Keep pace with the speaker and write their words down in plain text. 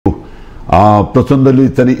प्रचण्डले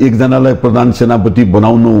चाहिँ एकजनालाई प्रधान सेनापति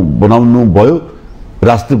बनाउनु भयो।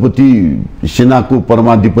 राष्ट्रपति सेनाको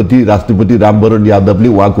परमाधिपति राष्ट्रपति रामवरण यादवले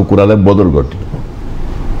उहाँको कुरालाई बदल गरिदियो।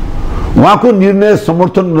 उहाँको निर्णय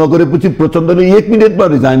समर्थन नगरेपछि प्रचण्डले 1 मिनेटमा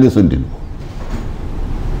रिजाइनेसन दिनुभयो।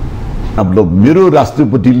 अब मेरो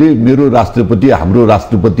राष्ट्रपति हाम्रो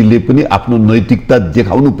राष्ट्रपतिले पनि आफ्नो नैतिकता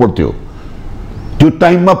देखाउनु पर्थ्यो। त्यो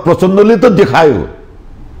टाइममा प्रचण्डले त देखायो।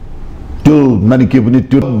 त्यो माने के भने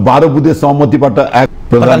त्यो 12 बुँदे सहमतिबाट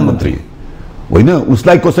प्रधानमन्त्री होइन,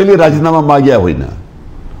 उसलाई कसैले राजीनामा माग्या होइन,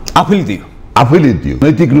 आफैले दियो।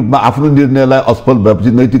 नैतिक रूपमा आफ्नो निर्णयलाई असफल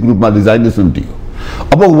भएपछि नैतिक रूपमा रिजाइनेसन दियो।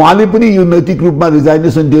 अब उहाँले पनि यो नैतिक रूपमा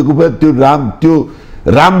रिजाइनेसन दिएको भए त्यो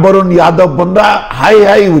रामवरण यादव भन्दा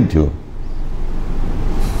हाई हुन्थ्यो।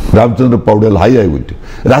 रामचन्द्र पौडेल हाई हुन्थ्यो।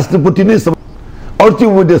 राष्ट्रपति नै अर्थी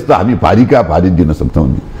उद्देश्य त हामी भारी दिन सक्छौँ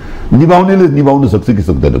नि, निभाउनेले निभाउन सक्छ कि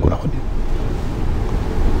सक्दैन कुरा हो नि।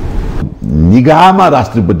 निगाहमा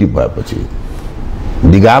राष्ट्रपति भएपछि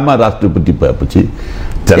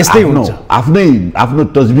आफ्नो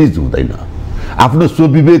तजविज हुँदैन, आफ्नो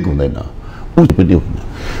स्वविवेक हुँदैन, पनि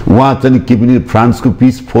हुँदैन। उहाँ चाहिँ के पनि फ्रान्सको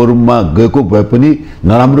पीस फोरममा गएको भए पनि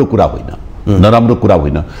नराम्रो कुरा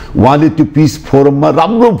होइन। उहाँले त्यो पीस फोरममा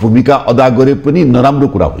राम्रो भूमिका अदा गरे पनि नराम्रो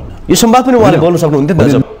कुरा होइन। यो संवाद पनि उहाँले गर्न सक्नुहुन्थ्यो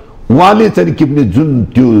नि। उहाँले चाहिँ के पनि जुन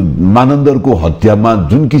त्यो मानन्दरको हत्यामा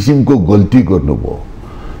जुन किसिमको गल्ती गर्नुभयो,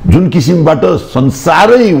 जुन किसिमबाट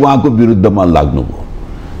संसारै उहाँको विरुद्धमा लाग्नुभयो,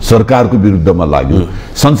 सरकारको विरुद्धमा लाग्यो,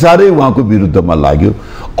 संसारै उहाँको विरुद्धमा लाग्यो।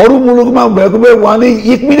 अरू मुलुकमा भएको भए उहाँले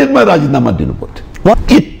 1 मिनेटमा राजीनामा दिनु पर्थ्यो।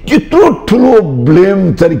 यत्रो ठुलो ब्लेम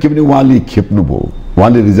चाहिँ के भने उहाँले खेप्नुभयो।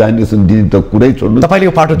 उहाँले रिजाइनेसन दिने त कुरै छोड्नु, तपाईले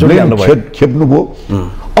यो पाटो जोडिहाल्नु भयो, खेप्नुभयो।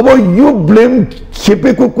 अब यो ब्लेम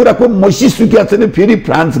खेपेको कुराको मसी सुकिया छैन। फेरि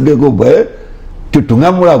फ्रान्स गएको भए त्यो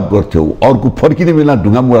ढुङ्गामुढा गर्थ्यो, अर्को फर्किने बेला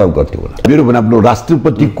ढुङ्गामुढा गर्थ्यो होला। मेरो भने आफ्नो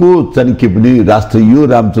राष्ट्रपतिको चाहिँ के भने यो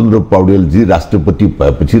रामचन्द्र पौडेलजी राष्ट्रपति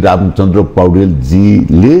भएपछि रामचन्द्र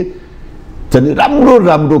पौडेलजीले चाहिँ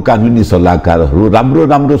राम्रो कानुनी सल्लाहकारहरू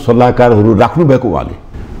राम्रो सल्लाहकारहरू राख्नु भएको उहाँले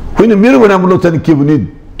होइन। मेरो भने चाहिँ के भने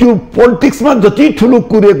त्यो पोलिटिक्समा जति ठुलो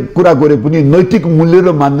कुरा गरे पनि नैतिक मूल्य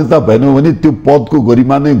र मान्यता भएन भने त्यो पदको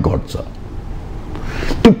गरिमा नै घट्छ।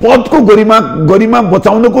 त्यो पदको गरिमा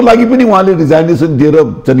बचाउनको लागि पनि उहाँले रिजाइनेसन दिएर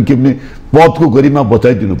चाहिँ के भने पदको गरिमा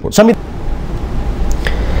बचाइदिनु पर्छ।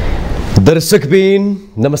 दर्शकबिन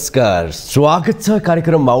नमस्कार, स्वागत छ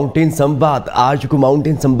कार्यक्रम माउन्टेन संवाद। आजको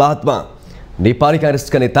माउन्टेन संवादमा नेपाली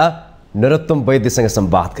कांग्रेसका नेता नरोत्तम वैद्यसँग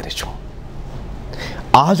संवाद गर्नेछौँ।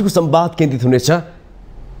 आजको संवाद केन्द्रित हुनेछ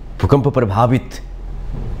भूकम्प प्रभावित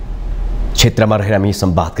क्षेत्रमा रहेर हामी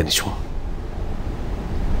संवाद गर्नेछौँ।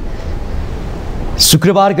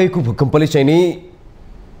 शुक्रबार गएको भूकम्पले चाहिँ नि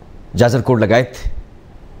जाजरकोट लगायत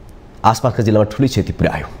आसपासका जिल्लामा ठुलै क्षति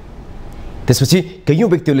पुर्यायो। त्यसपछि कयौं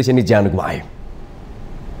व्यक्तिहरूले चाहिँ नि ज्यान गुमाए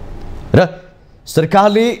र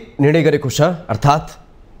सरकारले निर्णय गरेको छ, अर्थात्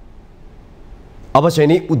अब चाहिँ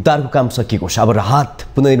नि उद्धारको काम सकिएको छ। अब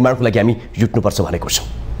राहत पुनर्निर्माणको लागि हामी जुट्नुपर्छ भनेको छ।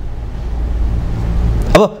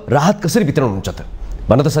 अब राहत कसरी वितरण हुन्छ त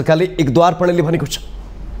भन्न त सरकारले एक द्वार प्रणाली भनेको छ।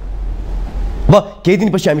 अब केही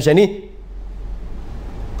दिनपछि हामी चाहिँ नि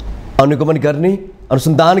अनुगमन गर्ने,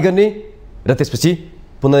 अनुसन्धान गर्ने र त्यसपछि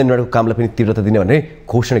पुनर्निर्माणको कामलाई पनि तीव्रता दिने भनेर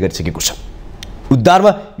घोषणा गरिसकेको छ।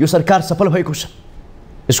 उद्धारमा यो सरकार सफल भएको छ,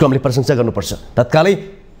 यसको हामीले प्रशंसा गर्नुपर्छ। तत्कालै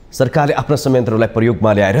सरकारले आफ्ना संयन्त्रहरूलाई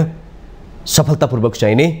प्रयोगमा ल्याएर सफलतापूर्वक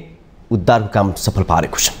चाहिने उद्धारको काम सफल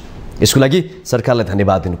पारेको छ। यसको लागि सरकारलाई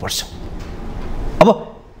धन्यवाद दिनुपर्छ। अब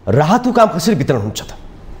राहतको काम कसरी वितरण हुन्छ त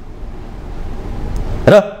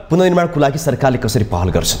र पुनर्निर्माणको लागि सरकारले कसरी पहल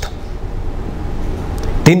गर्छ त?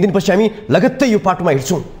 3 दिनपछि हामी लगत्तै यो पाटोमा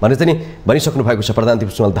हिँड्छौँ भनेर चाहिँ भनिसक्नु भएको छ प्रधानमन्त्री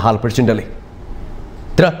पुष्पकमल दाहाल प्रचण्डले।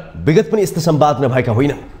 तर विगत पनि यस्ता संवाद नभएका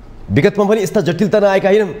होइनन्, विगतमा पनि यस्ता जटिलता नआएका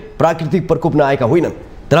होइनन्, प्राकृतिक प्रकोप नआएका होइनन्।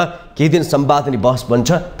 तर केही दिन संवाद अनि बहस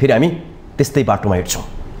बन्छ, फेरि हामी त्यस्तै बाटोमा हिँड्छौँ,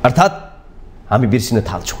 अर्थात् हामी बिर्सिन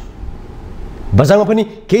थाल्छौँ। बजाङमा पनि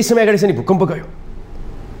केही समय अगाडि चाहिँ भूकम्प गयो,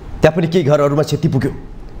 त्यहाँ पनि केही घरहरूमा क्षति पुग्यो,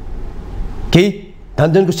 केही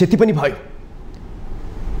धनजनको क्षति पनि भयो।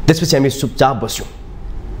 त्यसपछि हामी चुपचाप बस्यौँ।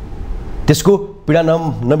 त्यसको पीडा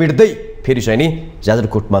नबिर्दै फेरि चाहिँ नि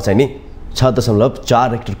जाजरकोटमा चाहिँ नि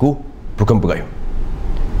 6.4 रेक्टरको भूकम्प गयो।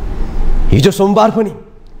 हिजो सोमबार पनि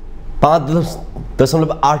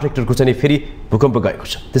 5.8 रेक्टरको चाहिँ फेरि भूकम्प गएको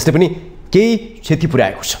छ। त्यसले पनि केही क्षति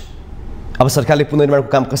पुर्याएको छ। अब सरकारले पुनर्निर्माणको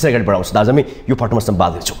काम कसरी अगाडि बढाउँछ आज हामी यो पाटोमा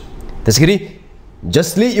संवाद गर्छौँ। त्यसैगरी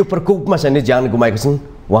जसले यो प्रकोपमा चाहिँ नि ज्यान गुमाएका छन्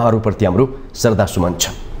उहाँहरूप्रति हाम्रो श्रद्धासुमन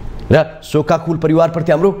छ र शोकाकुल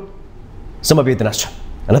परिवारप्रति हाम्रो समवेदना छ।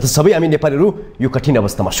 न त सबै हामी नेपालीहरू यो कठिन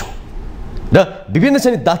अवस्थामा छौँ र विभिन्न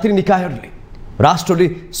चाहिँ दात्री निकायहरूले,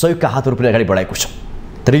 राष्ट्रले सहयोगका हातहरू पनि अगाडि बढाएको छ।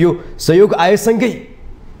 तर यो सहयोग आएसँगै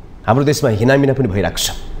हाम्रो देशमा हिनामिना पनि भइरहेको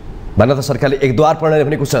छ। भन्न त सरकारले एक द्वार प्रणाली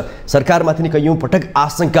भनेको छ, सरकारमाथि नै कैयौँ पटक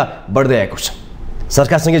आशंका बढ्दै आएको छ।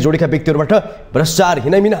 सरकारसँगै जोडेका व्यक्तिहरूबाट भ्रष्टाचार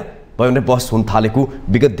हिनामिना भयो भने बहस हुन थालेको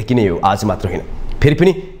विगतदेखि नै हो, आज मात्र होइन। फेरि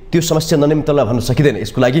पनि त्यो समस्या ननिम्तला भन्न सकिँदैन।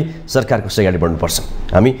 यसको लागि सरकारको अगाडि बढ्नुपर्छ।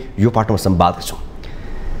 हामी यो पाटोमा संवाद गर्छौँ।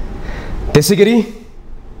 त्यसै गरी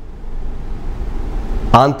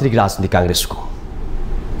आन्तरिक राजनीति काङ्ग्रेसको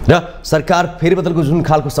र सरकार फेरबदलको जुन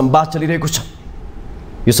खालको संवाद चलिरहेको छ,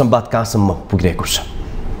 यो संवाद कहाँसम्म पुगिरहेको छ,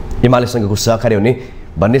 एमालेसँगको सहकार्य हुने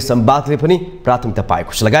भन्ने संवादले पनि प्राथमिकता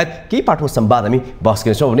पाएको छ लगायत केही पाठमा संवाद हामी बहस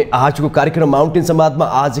गर्छौँ भने आजको कार्यक्रम माउन्टेन संवादमा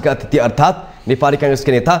आजका अतिथि अर्थात् नेपाली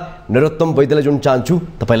काङ्ग्रेसका नेता नरोत्तम वैद्यलाई जोड्न चाहन्छु।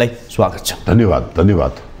 तपाईँलाई स्वागत छ।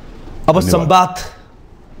 धन्यवाद। अब संवाद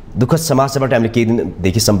दुःखद समाचारबाट हामीले केही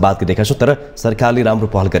दिनदेखि संवाद गरिरहेका छौँ, तर सरकारले राम्रो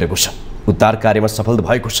पहल गरेको छ, उद्धार कार्यमा सफल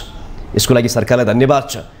भएको छ, यसको लागि सरकारलाई धन्यवाद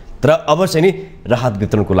छ। तर अब चाहिँ नि राहत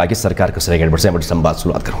वितरणको लागि सरकार कसरी अगाडि बढ्छ, यहाँबाट संवाद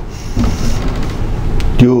सुरुवात गरौँ।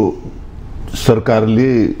 त्यो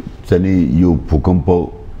सरकारले चाहिँ यो भूकम्प,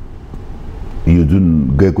 यो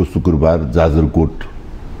जुन गएको शुक्रबार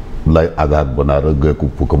जाजरकोटलाई आधार बनाएर गएको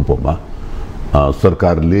भूकम्पमा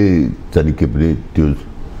सरकारले चाहिँ के भने त्यो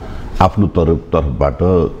आफ्नो तर्फबाट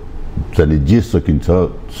चाहिँ जे सकिन्छ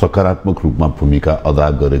सकारात्मक रूपमा भूमिका अदा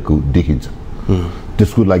गरेको देखिन्छ।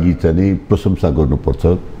 त्यसको लागि चाहिँ प्रशंसा गर्नुपर्छ।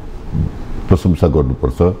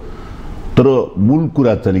 तर मूल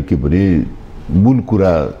कुरा चाहिँ के भने मूल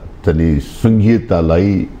कुरा चाहिँ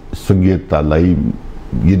संघीयतालाई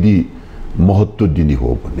यदि महत्त्व दिने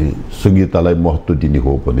हो भने, संघीयतालाई महत्त्व दिने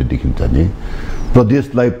हो भनेदेखि चाहिँ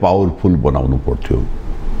प्रदेशलाई पावरफुल बनाउनु पर्थ्यो।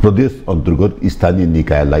 प्रदेश अन्तर्गत स्थानीय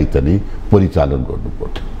निकायलाई चाहिँ परिचालन गर्नु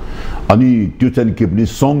पर्थ्यो। अनि त्यो चाहिँ के भने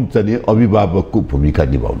सङ्घ चाहिँ अभिभावकको भूमिका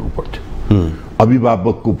निभाउनु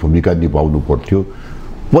पर्थ्यो।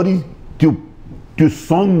 त्यो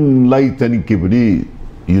सङ्घलाई चाहिँ के भने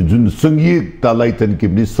यो जुन संघीयतालाई चाहिँ के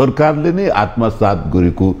भने सरकारले नै आत्मसात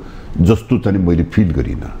गरेको जस्तो चाहिँ मैले फिल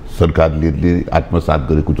गरिनँ। सरकारले आत्मसात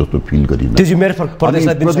गरेको जस्तो फिल गरिनँ।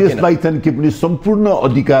 प्रदेशलाई चाहिँ के भने सम्पूर्ण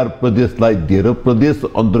अधिकार प्रदेशलाई दिएर प्रदेश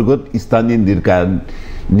अन्तर्गत स्थानीय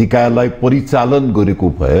निकायलाई परिचालन गरेको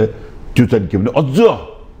भए त्यो चाहिँ के भने अझ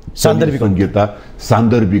संघीयता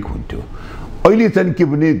सान्दर्भिक हुन्थ्यो। अहिले चाहिँ के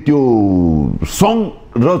भने त्यो सङ्घ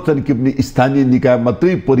र चाहिँ के भने स्थानीय निकाय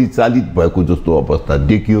मात्रै परिचालित भएको जस्तो अवस्था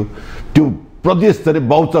देखियो। त्यो प्रदेश चाहिँ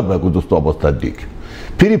बाउचा भएको जस्तो अवस्था देखियो।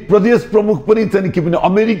 फेरि प्रदेश प्रमुख पनि चाहिँ के भने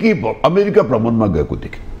अमेरिका भ्रमणमा गएको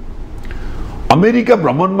देख्यो। अमेरिका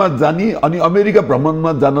भ्रमणमा जाने अनि अमेरिका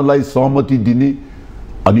भ्रमणमा जानलाई सहमति दिने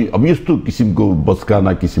अनि अब यस्तो किसिमको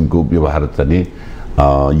बचकाना किसिमको व्यवहार चाहिँ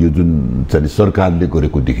यो जुन चाहिँ सरकारले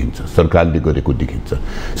गरेको देखिन्छ।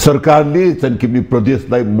 सरकारले चाहिँ के भने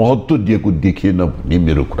प्रदेशलाई महत्त्व दिएको देखिएन भन्ने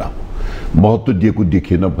मेरो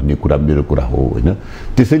कुरा हो होइन।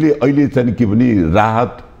 त्यसैले अहिले चाहिँ के भने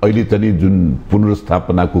राहत, अहिले चाहिँ जुन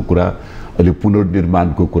पुनर्स्थापनाको कुरा, अहिले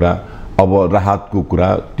पुनर्निर्माणको कुरा, अब राहतको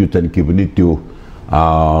कुरा, त्यो चाहिँ के भने त्यो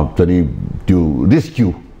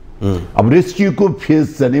रेस्क्यू, अब रेस्क्यूको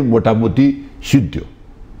फेज चाहिँ मोटामोटी सिद्ध्यो।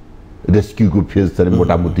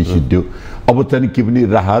 अब चाहिँ के भने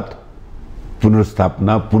राहत,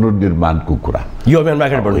 पुनर्स्थापना, पुनर्निर्माणको कुरा, यो अभियानमा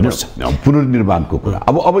अगाडि बढ्नुपर्छ। पुनर्निर्माणको कुरा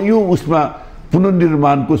अब यो उसमा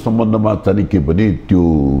पुनर्निर्माणको सम्बन्धमा चाहिँ के भने त्यो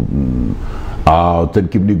चाहिँ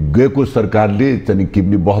के भने गएको सरकारले चाहिँ के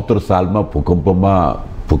भने 72 सालमा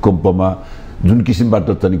भूकम्पमा जुन किसिमबाट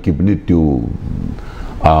चाहिँ के भने त्यो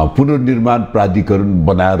पुनर्निर्माण प्राधिकरण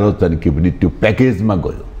बनाएर चाहिँ के भने त्यो प्याकेजमा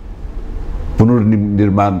गयो।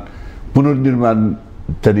 पुनर्निर्माण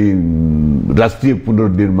चाहिँ राष्ट्रिय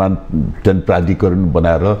पुनर्निर्माण चाहिँ प्राधिकरण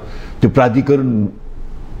बनाएर त्यो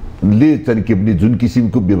प्राधिकरणले चाहिँ के भने जुन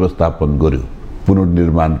किसिमको व्यवस्थापन गर्यो,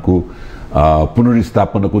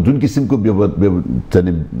 पुनर्स्थापनाको जुन किसिमको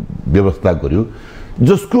व्यवस्था गर्यो,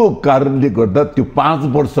 जसको कारणले गर्दा त्यो 5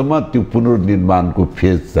 वर्षमा त्यो पुनर्निर्माणको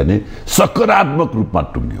फेज चाहिँ सकारात्मक रूपमा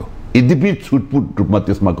टुङ्ग्यो। यद्यपि छुटपुट रूपमा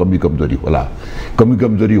त्यसमा कमी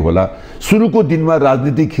कमजोरी होला। सुरुको दिनमा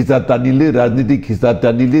राजनीतिक खिचातानीले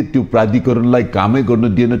त्यो प्राधिकरणलाई कामै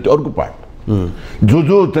गर्न दिएन, त्यो अर्को पार्ट।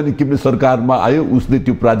 जो चाहिँ के भने सरकारमा आयो उसले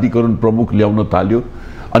त्यो प्राधिकरण प्रमुख ल्याउन थाल्यो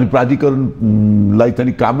अनि प्राधिकरणलाई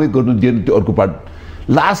चाहिँ कामै गर्न दिएन, त्यो अर्को पार्ट।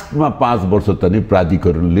 लास्टमा 5 वर्ष चाहिँ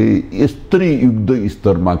प्राधिकरणले यस्तै युद्ध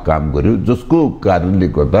स्तरमा काम गर्यो जसको कारणले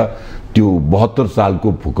गर्दा त्यो 72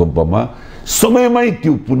 सालको भूकम्पमा समयमै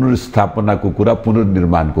त्यो पुनर्स्थापनाको कुरा,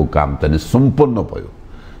 पुनर्निर्माणको काम चाहिँ सम्पन्न भयो,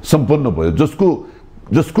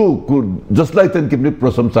 जसलाई चाहिँ के भने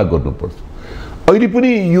प्रशंसा गर्नुपर्छ। अहिले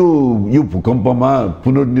पनि यो भूकम्पमा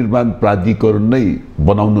पुनर्निर्माण प्राधिकरण नै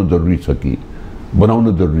बनाउन जरुरी छ कि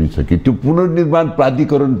बनाउन जरुरी छ कि त्यो पुनर्निर्माण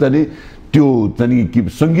प्राधिकरण चाहिँ त्यो चाहिँ कि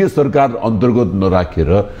संघीय सरकार अन्तर्गत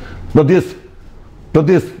नराखेर प्रदेश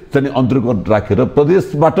चाहिँ अन्तर्गत राखेर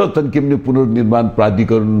प्रदेशबाट चाहिँ के भने पुनर्निर्माण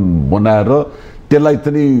प्राधिकरण बनाएर त्यसलाई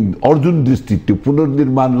चाहिँ अर्जुन दृष्टि त्यो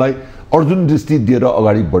पुनर्निर्माणलाई अर्जुन दृष्टि दिएर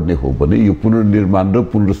अगाडि बढ्ने हो भने यो पुनर्निर्माण र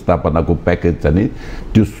पुनर्स्थापनाको प्याकेज चाहिँ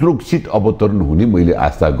त्यो सुरक्षित अवतरण हुने मैले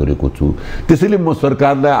आशा गरेको छु। त्यसैले म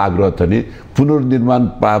सरकारलाई आग्रह चाहिँ पुनर्निर्माण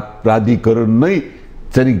प्राधिकरण नै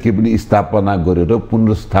चाहिँ के पनि स्थापना गरेर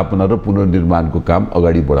पुनर्स्थापना र पुनर्निर्माणको काम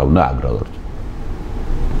अगाडि बढाउन आग्रह गर्छु।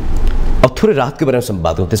 अब थोरै राहतको बारेमा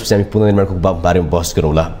संवाद गरौँ, त्यसपछि हामी पुनर्निर्माणको बारेमा बहस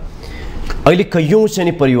गरौँला। अहिले कैयौँ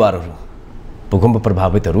चाहिँ परिवारहरू भूकम्प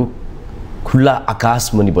प्रभावितहरू खुल्ला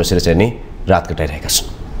आकाश मुनि बसेर चाहिँ नि रात कटाइरहेका छन्।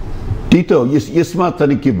 त्यही त यसमा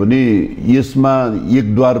चाहिँ के भने यसमा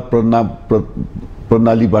एकद्वार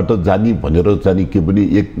प्रणालीबाट जाने भनेर चाहिँ के भने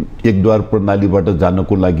एकद्वार प्रणालीबाट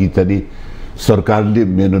जानको लागि चाहिँ सरकारले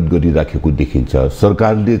मेहनत गरिराखेको देखिन्छ।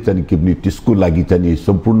 सरकारले चाहिँ के भने त्यसको लागि चाहिँ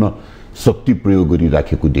सम्पूर्ण शक्ति प्रयोग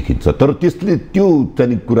गरिराखेको देखिन्छ। तर त्यसले त्यो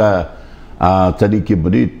चाहिँ कुरा चाहिँ के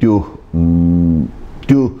भने त्यो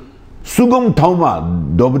सुगम ठाउँमा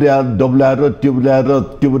दब्ल्याएर त्यो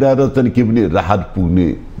चाहिँ के भने राहत पुग्ने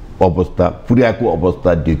अवस्था पुर्याएको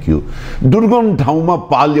अवस्था देखियो। दुर्गम ठाउँमा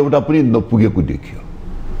पाल एउटा पनि नपुगेको देखियो।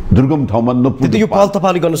 दुर्गम ठाउँमा नपुगे यो पहल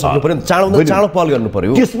तपाईले गर्न सक्नु पर्यो, चाँडो पहल गर्नु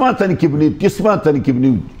पर्यो। त्यसमा चाहिँ के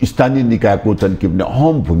भने स्थानीय निकायको चाहिँ के भने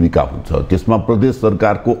अहम भूमिका हुन्छ। त्यसमा प्रदेश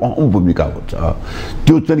सरकारको अहम भूमिका हुन्छ।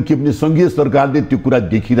 त्यो चाहिँ के भने संघीय सरकारले त्यो कुरा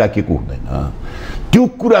देखिराखेको हुँदैन। त्यो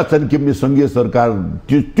कुरा चाहिँ के भने संघीय सरकार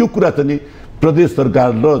त्यो कुरा चाहिँ प्रदेश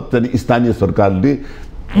सरकार र चाहिँ स्थानीय सरकारले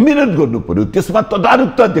मेहनत गर्नु पर्यो। त्यसमा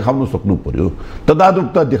तदारुकता देखाउन सक्नु पर्यो।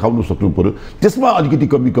 त्यसमा अलिकति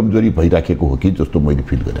कमी कमजोरी भइराखेको हो कि जस्तो मैले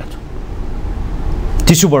फिल गरेको छु।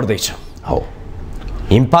 चिसो बढ्दैछ हो,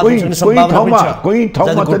 कहीँ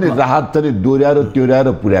ठाउँमा चाहिँ राहत चाहिँ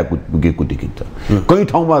दोहोऱ्याएर पुगेको देखिन्छ। कहीँ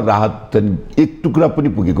ठाउँमा राहत चाहिँ एक टुक्रा पनि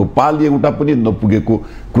पुगेको, पाल एउटा पनि नपुगेको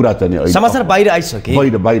कुरा चाहिँ समाचार बाहिर आइसके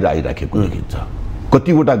बाहिर आइराखेको देखिन्छ।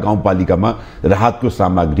 कतिवटा गाउँपालिकामा राहतको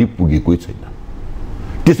सामग्री पुगेकै छैन।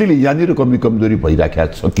 त्यसैले यहाँनिर कमी कमजोरी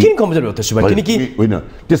भइराखेको छ। किन कमजोरी हो त्यसो भए? किनकि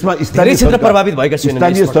होइन, त्यसमा क्षेत्र प्रभावित भएका छैनन्।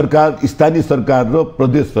 स्थानीय सरकार र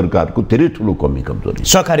प्रदेश सरकारको धेरै ठुलो कमी कमजोरी।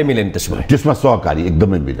 सहकारी मिलेन त्यसो भए? त्यसमा सहकारी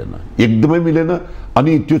एकदमै मिलेन।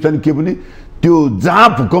 अनि त्यो चाहिँ के भने त्यो जहाँ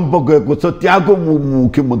भूकम्प गएको छ त्यहाँको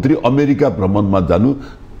मुख्यमन्त्री अमेरिका भ्रमणमा जानु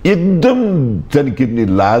एकदम चाहिँ के भने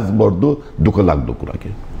लाज मर्दो दुःख लाग्दो कुरा के।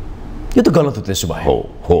 यो त गलत हो त्यसो भए।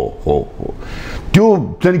 हो त्यो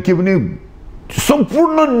चाहिँ के भने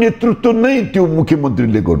सम्पूर्ण नेतृत्व नै त्यो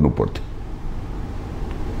मुख्यमन्त्रीले गर्नु पर्थ्यो।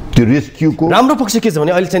 त्यो रेस्क्युको राम्रो पक्ष के छ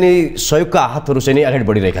भने अहिले चाहिँ सहयोगका हातहरू चाहिँ अगाडि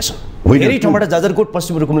बढिरहेका छन्। धेरै ठाउँबाट जाजरकोट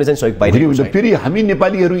पश्चिम रुकुमले चाहिँ सहयोग पाइरहेको छ। फेरि हामी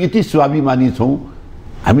नेपालीहरू यति स्वाभिमानी छौँ,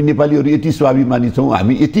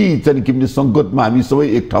 हामी यति चाहिँ के भने सङ्कटमा हामी सबै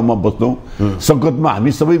एक ठाउँमा बस्छौँ। सङ्कटमा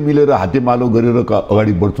हामी सबै मिलेर हातेमालो गरेर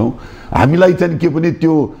अगाडि बढ्छौँ। हामीलाई चाहिँ के भने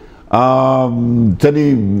त्यो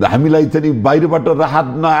चाहिँ हामीलाई चाहिँ बाहिरबाट राहत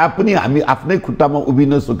नआए पनि हामी आफ्नै खुट्टामा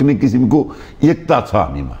उभिन सक्ने किसिमको एकता छ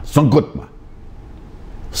हामीमा।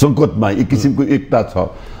 सङ्कटमा एक किसिमको एकता छ।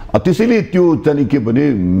 त्यसैले त्यो चाहिँ के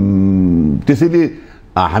भने त्यसैले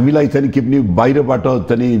हामीलाई चाहिँ के भने बाहिरबाट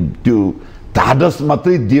चाहिँ त्यो धाडस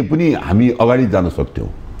मात्रै दिए पनि हामी अगाडि जान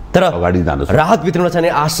सक्थ्यौँ। तर राहत वितरणमा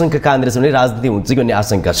चाहिँ आशंका कहाँनिर छ भने राजनीति हुन्छ कि भन्ने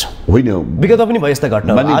आशंका छ। होइन, विगतमा पनि भयो यस्ता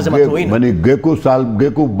घटना, आज मात्र होइन। भने गएको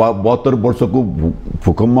 72 वर्षको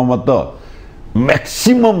भूकम्पमा त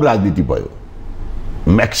म्याक्सिमम राजनीति भयो।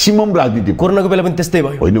 कोरोनाको बेला पनि त्यस्तै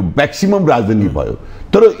भयो। होइन, म्याक्सिमम राजनीति भयो।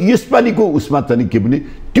 तर यसपालिको उसमा चाहिँ के भने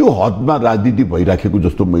त्यो हदमा राजनीति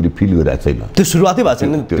भइराखेको जस्तो मैले फिल गरिरहेको छैन। त्यो सुरुवातै भएको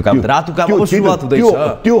छैन।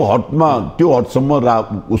 त्यो हदसम्म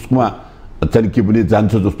उसमा चाहिँ के भने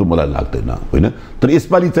जान्छ जस्तो मलाई लाग्दैन। होइन, तर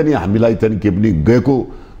यसपालि चाहिँ हामीलाई चाहिँ के भने गएको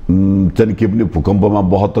चाहिँ के भने भूकम्पमा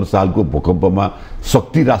 72 सालको भूकम्पमा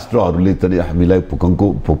शक्ति राष्ट्रहरूले चाहिँ हामीलाई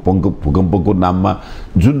भूकम्पको नाममा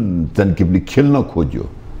जुन चाहिँ के भने खेल्न खोज्यो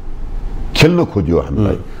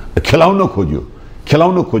हामीलाई, खेलाउन खोज्यो।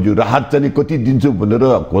 राहत चाहिँ कति दिन्छु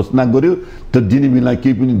भनेर घोषणा गर्यो, तर दिने बेला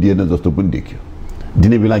केही पनि दिएन जस्तो पनि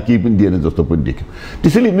देखियो।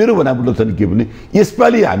 त्यसैले मेरो भनाइबाट चाहिँ के भने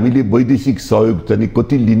यसपालि हामीले वैदेशिक सहयोग चाहिँ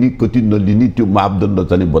कति लिने कति नलिने त्यो मापदण्ड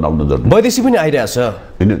चाहिँ बनाउन जरुरी। वैदेशिक पनि आइरहेछ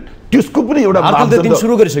होइन, त्यसको पनि एउटा मापदण्ड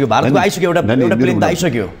सुरु गरिसक्यो। भारतको आइसक्यो, एउटा प्लेन त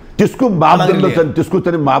आइसक्यो। त्यसको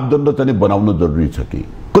मापदण्ड चाहिँ बनाउन जरुरी छ कि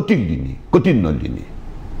कति लिने कति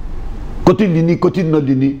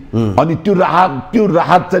नलिने अनि त्यो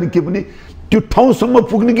राहत चाहिँ के भने त्यो ठाउँसम्म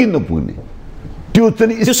पुग्ने कि नपुग्ने, त्यो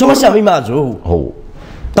चाहिँ समस्या हामीमा आज हो।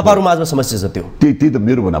 तपाईहरु माझमा समस्या छ त्यो त्यही त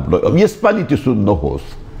मेरो भनाइ अब यसपालि त्यस्तो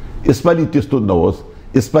नहोस्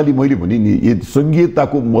यसपालि मैले भने नि यो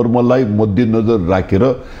संघीयताको मर्मलाई मध्यनजर राखेर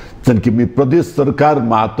चाहिँ के भने प्रदेश सरकार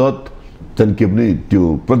मार्फत चाहिँ के भने त्यो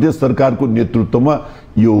प्रदेश सरकारको नेतृत्वमा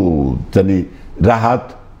यो चाहिँ राहत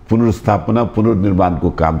पुनर्स्थापना पुनर्निर्माणको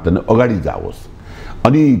काम चाहिँ अगाडि जाओस्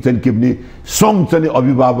अनि चाहिँ के भने सङ्घ चाहिँ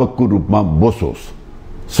अभिभावकको रूपमा बसोस्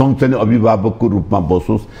सङ्घ चाहिँ अभिभावकको रूपमा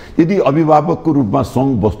बसोस् यदि अभिभावकको रूपमा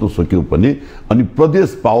सङ्घ बस्न सक्यो भने अनि प्रदेश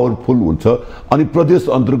पावरफुल हुन्छ अनि प्रदेश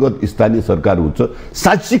अन्तर्गत स्थानीय सरकार हुन्छ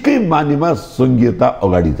साँच्चीकै मानेमा संघीयता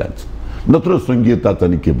अगाडि जान्छ नत्र संघीयता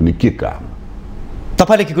चाहिँ के भने के काम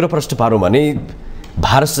तपाईले के कुरा प्रश्न पारौँ भने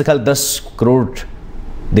भारत सरकारले 10 करोड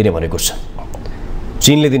दिने भनेको छ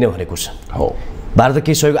चीनले दिने भनेको छ हो भारत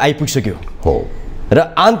केही सहयोग आइपुगिसक्यो हो र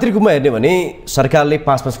आन्तरिक रूपमा हेर्ने भने सरकारले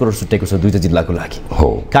 5-5 करोड छुट्याएको छ दुईटा जिल्लाको लागि हो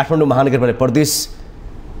काठमाडौँ महानगरपालिका प्रदेश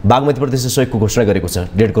बागमती प्रदेशले सहयोगको घोषणा गरेको छ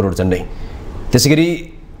 1.5 करोड झन्डै त्यसैगरी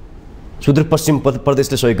सुदूरपश्चिम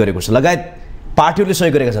प्रदेशले सहयोग गरेको छ लगायत पार्टीहरूले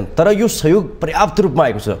सहयोग गरेका छन् तर यो सहयोग पर्याप्त रूपमा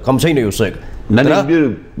आएको छ कम छैन यो सहयोग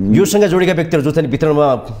योसँग जोडेका व्यक्तिहरू जो चाहिँ वितरणमा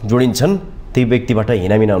जोडिन्छन् ती व्यक्तिबाट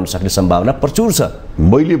हिनामिना हुन सक्ने सम्भावना प्रचुर छ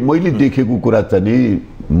मैले देखेको कुरा चाहिँ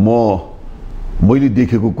मैले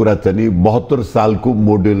देखेको कुरा चाहिँ 72 सालको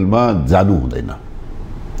मोडेलमा जानु हुँदैन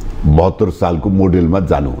 72 सालको मोडेलमा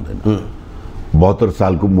जानु हुँदैन 72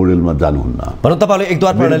 सालको मोडेलमा जानुहुन्न भनौँ तपाईले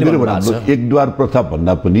एकद्वार प्रणाली एकद्वार प्रथा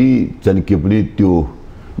भन्दा पनि चाहिँ के पनि त्यो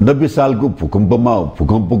 90 सालको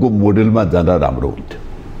भूकम्पको मोडेलमा जाँदा राम्रो हुन्थ्यो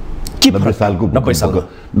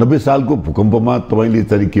 90 सालको भूकम्पमा तपाईले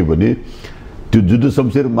चाहिँ के भने त्यो जुद्ध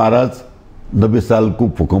शमशेर महाराज 90 सालको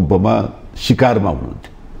भूकम्पमा शिकारमा हुनुहुन्थ्यो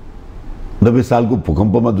 90 सालको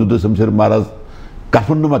भूकम्पमा जुद्ध शमशेर महाराज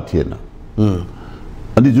काठमाडौँमा थिएन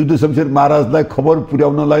अनि जुद्ध शमशेर महाराजलाई खबर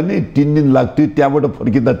पुर्याउनलाई नै 3 दिन लाग्थ्यो त्यहाँबाट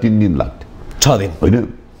फर्किँदा 3 दिन लाग्थ्यो 6 दिन होइन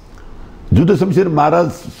जुद्ध शमशेर महाराज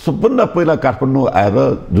सबभन्दा पहिला काठमाडौँ आएर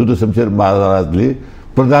जुद्ध शमशेर महाराजले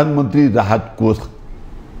प्रधानमन्त्री राहत कोष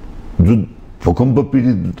जुन भूकम्प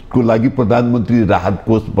पीडितको लागि प्रधानमन्त्री राहत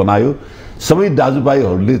कोष बनायो सबै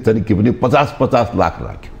दाजुभाइहरूले चाहिँ के भने 50-50 लाख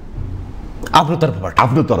राख्यो आफ्नो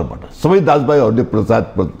तर्फबाट सबै दाजुभाइहरूले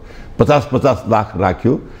 50-50 लाख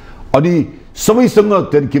राख्यो अनि सबैसँग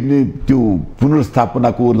चाहिँ के भने त्यो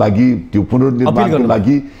पुनर्स्थापनाको लागि त्यो पुनर्निर्माणको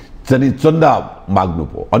लागि चाहिँ चन्दा माग्नु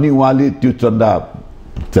भयो अनि उहाँले त्यो चन्दा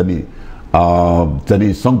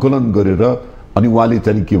चाहिँ सङ्कलन गरेर अनि उहाँले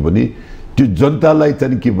चाहिँ के भने त्यो जनतालाई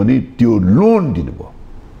चाहिँ के भने त्यो लोन दिनुभयो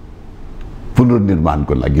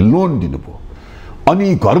पुनर्निर्माणको लागि लोन दिनुभयो अनि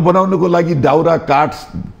घर बनाउनको लागि दाउरा काठ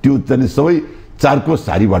त्यो चाहिँ सबै चारको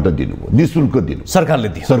सारीबाट दिनुभयो निशुल्क दिनु सरकारले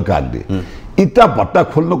इटा भट्टा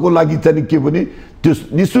खोल्नको लागि चाहिँ के भने त्यो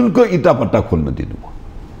निशुल्क इटा भट्टा खोल्न दिनुभयो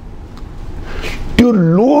त्यो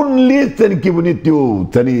लोनले चाहिँ के भने त्यो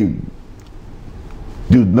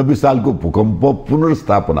 90 सालको भूकम्प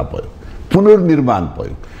पुनर्स्थापना भयो पुनर्निर्माण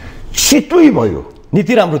भयो छिटै भयो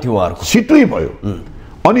नीति राम्रो थियो उहाँहरुको छिटै भयो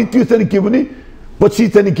अनि त्यो चाहिँ के भने पछि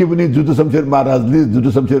चाहिँ के भने जुद्ध शमशेर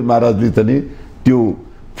महाराजले चाहिँ त्यो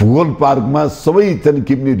भूगोल पार्कमा सबै चाहिँ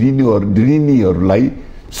के भने ऋणीहरूलाई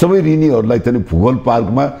चाहिँ भूगोल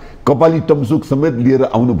पार्कमा कपाली तमसुक समेत लिएर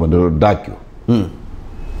आउनु भनेर डाक्यो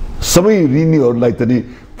सबै ऋणीहरूलाई चाहिँ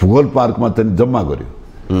भूगोल पार्कमा चाहिँ जम्मा गर्यो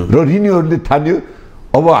र ऋणीहरूले ठान्यो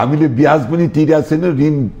अब हामीले ब्याज पनि तिरेको छैन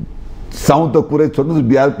ऋण साउँ त कुरै छोड्नुहोस्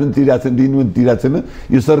ब्याज पनि तिरेको छैन ऋण पनि तिरेको छैन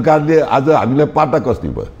यो सरकारले आज हामीलाई पाटा कस्ने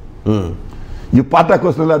भयो यो पाटा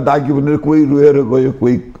कस्नलाई डाक्यो भनेर कोही रोएर गयो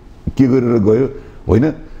कोही के गरेर गयो होइन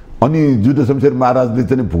अनि जुद्ध शमशेर महाराजले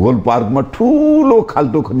चाहिँ भूगोल पार्कमा ठुलो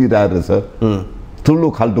खाल्टो खनिरहेको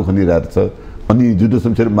छ अनि जुद्ध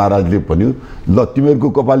शमशेर महाराजले भन्यो ल तिमीहरूको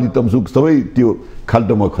कपाली तमसुक सबै त्यो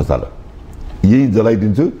खाल्टोमा खसाल यही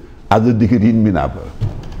जलाइदिन्छु आजदेखि ऋण बिना भयो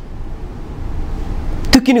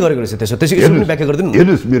त्यो किन गरेको रहेछ त्यसो व्याख्या गरिदिनु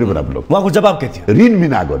हेर्नुहोस् मेरो बराबर उहाँको जवाब के थियो ऋण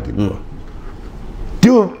बिना गरिदिनु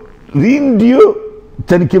त्यो ऋण दियो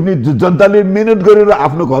चाहिँ के भने जनताले मेहनत गरेर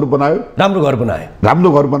आफ्नो घर बनायो राम्रो घर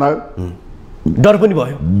बनायो डर पनि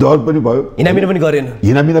भयो हिनामिना पनि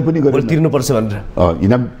गरेन तिर्नु पर्छ भनेर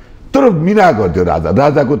इनाम तर मिना गर्थ्यो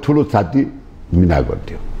राजाको ठुलो छाती मिना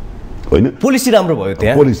गर्थ्यो होइन पोलिसी राम्रो भयो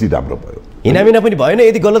त्यहाँ हिनामिना पनि भएन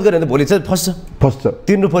यदि गलत गरे भने भोलि चाहिँ फस्छ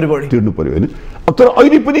तिर्नु पर्यो होइन अब तर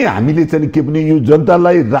अहिले पनि हामीले चाहिँ के भने यो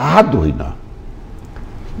जनतालाई राहत होइन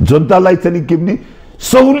जनतालाई चाहिँ के भने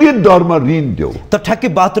सहुलियत दरमा ऋण दियो तर ठ्याक्कै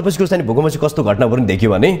 72 पछिको चाहिँ भूकम्पपछि कस्तो घटना पनि देख्यो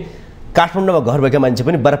भने काठमाडौँमा घर भएका मान्छे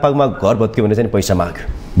पनि बारापाकमा घर भत्क्यो भने चाहिँ पैसा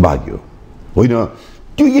माग्यो होइन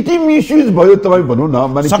त्यो यति मिसयुज भयो तपाईँ भनौँ न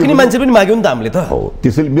माने सक्ने मान्छे पनि माग्यो नि त हामीले त हो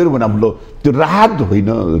त्यसैले मेरो भनाइ त्यो राहत होइन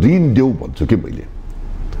ऋण देऊ भन्छु कि मैले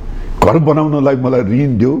घर बनाउनलाई मलाई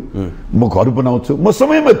ऋण देऊ, म घर बनाउँछु, म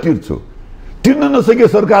समयमा तिर्छु। तिर्न नसके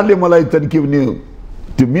सरकारले मलाई चाहिँ के भने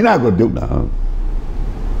त्यो मिना गरिदेऊ न।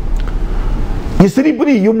 यसरी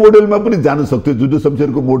पनि यो मोडलमा पनि जान सक्थ्यो, जुडो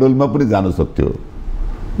शमशेरको मोडलमा पनि जान सक्थ्यो।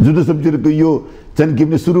 जुडो शमशेरको यो चाहिँ के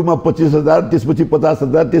भने सुरुमा 25,000, त्यसपछि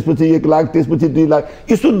 50,000, त्यसपछि 1 लाख, त्यसपछि 2 लाख,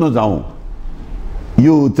 यसो नजाउँ।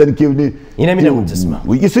 यो चाहिँ के भने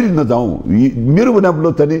यसरी नजाउँ। मेरो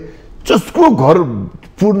भनाइलो चाहिँ जसको घर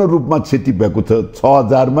पूर्ण रूपमा क्षति भएको छ,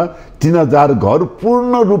 6,000 मा 3,000 घर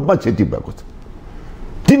पूर्ण रूपमा क्षति भएको छ,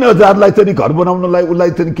 3,000 लाई चाहिँ घर बनाउनलाई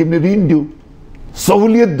उसलाई चाहिँ के भने ऋण दिऊ,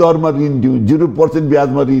 सहुलियत दरमा ऋण दिऊ, 0%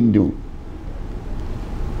 ब्याजमा ऋण दिऊ,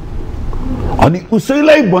 अनि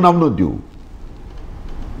उसैलाई बनाउन दिऊ।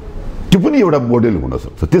 त्यो पनि एउटा मोडेल हुन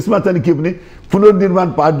सक्छ। त्यसमा चाहिँ के भने पुनर्निर्माण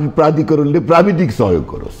प्राधिकरणले प्राविधिक सहयोग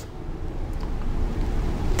गरोस्,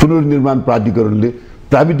 पुनर्निर्माण प्राधिकरणले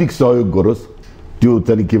प्राविधिक सहयोग गरोस्, त्यो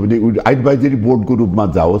चाहिँ के भने एडभाइजरी बोर्डको रूपमा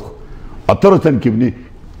जाओस्। तर चाहिँ के भने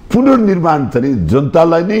पुनर्निर्माण चाहिँ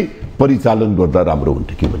जनतालाई नै परिचालन गर्दा राम्रो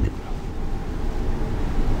हुन्थ्यो कि भन्ने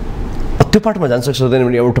त्यो पार्टमा जान सक्छ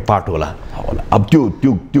भने एउटा पार्ट होला। अब त्यो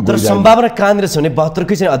त्यो त्यो तर सम्भावना कहाँनिर छ भने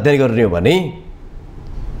 72 चाहिँ अध्ययन गर्ने हो भने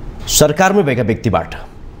सरकारमै भएका व्यक्तिबाट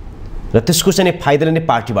र त्यसको चाहिँ फाइदा लिने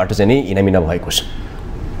पार्टीबाट चाहिँ हिनामिना भएको छ।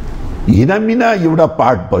 हिनामिना एउटा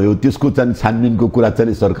पार्ट भयो, त्यसको चाहिँ छानबिनको कुरा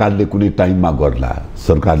चाहिँ सरकारले कुनै टाइममा गर्ला।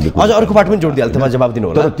 सरकारले अझ अर्को पार्ट पनि जोड दिइहाल्छ, तपाईँ जवाब दिनु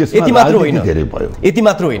होला। यति मात्र होइन, धेरै भयो, यति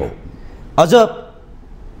मात्र होइन, अझ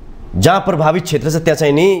जहाँ प्रभावित क्षेत्र छ त्यहाँ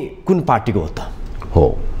चाहिँ नि कुन पार्टीको हो त, हो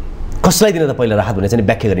कसलाई दिने त पहिला राहत भन्ने चाहिँ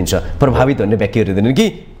व्याख्या गरिन्छ। प्रभावित भन्ने व्याख्या गरिँदैन कि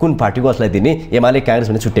कुन पार्टीको कसलाई दिने, एमाले काङ्ग्रेस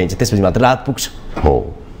भन्ने छुट्याइन्छ, त्यसपछि मात्र राहत पुग्छ। हो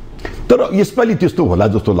तर यसपालि त्यस्तो होला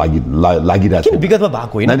जस्तो लागिरहेको छ। विगतमा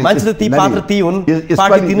भएको होइन, मान्छे त ती पात्र ती हुन्,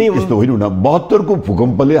 पार्टी ती नै हुन्। यस्तो होइन न, 72 को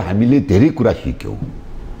भूकम्पले हामीले धेरै कुरा सिक्यौँ,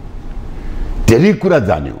 धेरै कुरा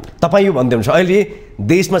जान्यौँ। तपाईँ यो भन्दै हुनुहुन्छ अहिले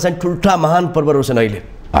देशमा चाहिँ ठुल्ठा महान पर्वहरू छन्। अहिले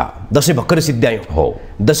दसैँ भर्खरै सिद्ध्यायौँ, हो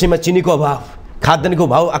दसैँमा चिनीको अभाव, खाद्यान्नको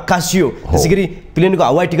भाव आकाशियो, त्यसै गरी प्लेनको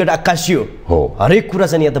हवाई टिकट आकाशियो, हरेक कुरा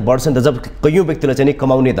चाहिँ यहाँ त बढ्छ नि त। जब कैयौँ व्यक्तिलाई चाहिँ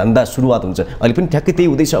कमाउने धन्दा सुरुवात हुन्छ, अहिले पनि ठ्याक्कै त्यही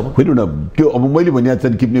हुँदैछ। अब होइन न, त्यो अब मैले भने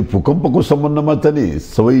चाहिँ के भने भूकम्पको सम्बन्धमा चाहिँ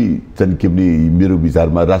सबै चाहिँ के भने मेरो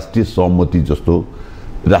विचारमा राष्ट्रिय सहमति जस्तो,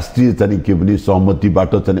 राष्ट्रिय चाहिँ के भने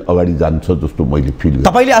सहमतिबाट चाहिँ अगाडि जान्छ जस्तो मैले फिल गर्छु।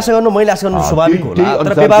 तपाईँले आशा गर्नु, मैले आशा गर्नु स्वाभाविक होला,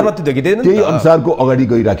 तर व्यवहारमा त्यो देखिँदैन। त्यही अनुसारको अगाडि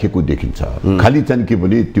गइराखेको देखिन्छ। खालि चाहिँ के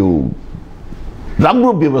भने त्यो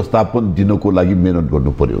राम्रो व्यवस्थापन दिनको लागि मेहनत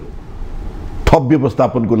गर्नु पर्यो, थप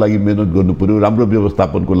व्यवस्थापनको लागि मेहनत गर्नु पर्यो, राम्रो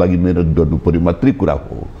व्यवस्थापनको लागि मेहनत गर्नु पर्यो मात्रै कुरा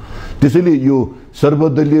हो। त्यसैले यो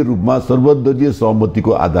सर्वदलीय रूपमा सर्वदलीय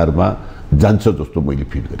सहमतिको आधारमा जान्छ जस्तो मैले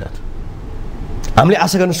फिल गरेको छु। हामीले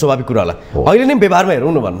आशा गर्नु स्वाभाविक कुरा होला। अहिले नै व्यवहारमा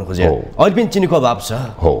हेरौँ न भन्नु खोजे, अहिले पनि चिनीको अभाव छ,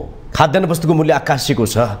 हो खाद्यान्न वस्तुको मूल्य आकाशिएको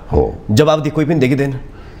छ, हो जवाबदेही कोही पनि देखिँदैन।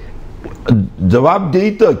 जवाबदेही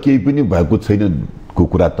त केही पनि भएको छैन को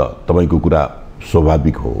कुरा त तपाईँको कुरा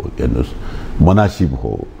स्वाभाविक हो, हेर्नुहोस् मनासिब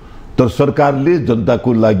हो। तर सरकारले जनताको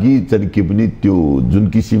लागि चाहिँ के भने त्यो जुन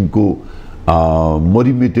किसिमको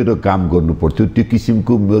मरिमेटेर काम गर्नु पर्थ्यो त्यो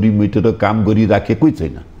किसिमको मरिमेटेर काम गरिराखेकै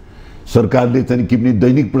छैन। सरकारले चाहिँ के भने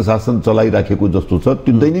दैनिक प्रशासन चलाइराखेको जस्तो छ,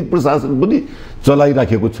 त्यो दैनिक प्रशासन पनि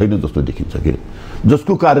चलाइराखेको छैन जस्तो देखिन्छ कि,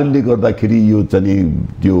 जसको कारणले गर्दाखेरि यो चाहिँ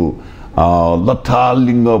त्यो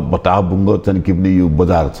लथालिङ्ग बटाबुङ्ग चाहिँ के भने यो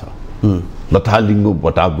बजार छ, लथालिङ्ग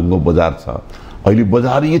बटाबुङ्ग बजार छ। अहिले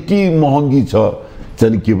बजार यति महँगी छ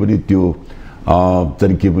चाहिँ के भने त्यो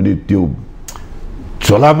चाहिँ के भने त्यो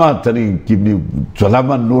झोलामा चाहिँ के भने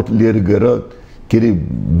झोलामा नोट लिएर गएर के अरे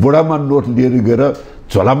बोडामा नोट लिएर गएर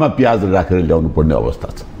झोलामा प्याज राखेर ल्याउनु पर्ने अवस्था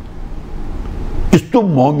छ। यस्तो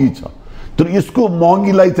महँगी छ। तर यसको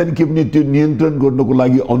महँगीलाई चाहिँ के भने त्यो नियन्त्रण गर्नको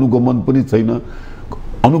लागि अनुगमन पनि छैन।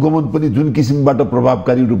 अनुगमन पनि जुन किसिमबाट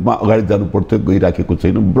प्रभावकारी रूपमा अगाडि जानु पर्थ्यो गइराखेको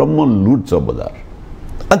छैन। ब्रह्म लुट छ बजार।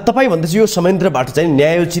 अनि तपाईँ भन्दैछ यो संयन्त्रबाट चाहिँ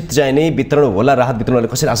न्यायोचित चाहिँ नै वितरण होला, राहत वितरणले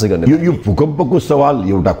कसरी आशा गर्ने? यो भूकम्पको सवाल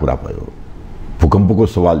एउटा कुरा भयो, भूकम्पको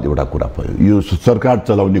सवाल एउटा कुरा भयो, यो सरकार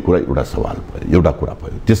चलाउने कुरा एउटा सवाल भयो, एउटा कुरा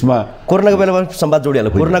भयो। त्यसमा कोरोनाको बेलामा संवाद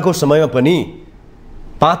जोडिहाल्यो। कोरोनाको समयमा पनि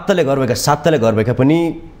 5 तले घर भएका 7 तले घर भएका पनि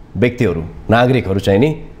व्यक्तिहरू, नागरिकहरू चाहिँ नि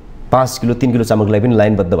 5 किलो 3 किलो चामललाई पनि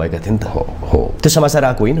लाइनबद्ध भएका थिए नि त। हो त्यो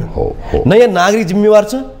समाचार आएको होइन। न यहाँ नागरिक जिम्मेवार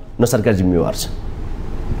छ न सरकार जिम्मेवार छ।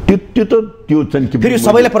 त्यो चाहिँ फेरि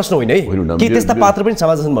सबैलाई प्रश्न होइन है कि त्यस्ता पात्र पनि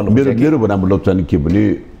समाज छन् भन्नु। मेरो भनाइमा चाहिँ के भने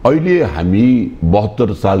अहिले हामी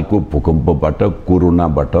 72 सालको भूकम्पबाट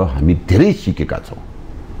कोरोनाबाट हामी धेरै सिकेका छौँ,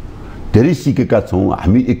 धेरै सिकेका छौँ।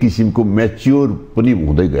 हामी एक किसिमको म्याच्योर पनि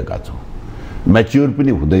हुँदै गएका छौँ, म्याच्योर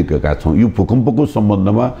पनि हुँदै गएका छौँ। यो भूकम्पको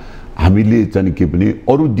सम्बन्धमा हामीले चाहिँ के भने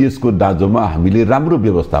अरू देशको दाँजोमा हामीले राम्रो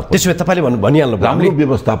व्यवस्थापन, त्यसो भए तपाईँले भनिहाल्नु राम्रो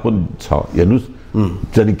व्यवस्थापन छ। हेर्नुहोस्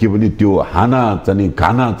चाहिँ के भने त्यो हाना चाहिँ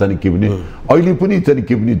खाना चाहिँ के भने अहिले पनि चाहिँ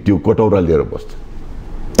के भने त्यो कटौरा लिएर बस्छ।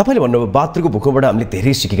 तपाईले भन्नुभयो 72 को भूकम्पबाट हामीले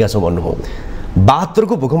धेरै सिकेका छौँ भन्नुभयो। 72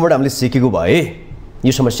 को भूकम्पबाट हामीले सिकेको भए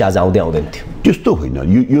यो समस्या आज आउँदै आउँदैन थियो। त्यस्तो होइन,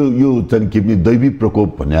 यो चाहिँ के भने दैवी प्रकोप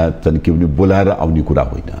भने चाहिँ के भने बोलाएर आउने कुरा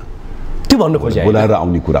होइन, त्यो भन्नु खोजे बोलाएर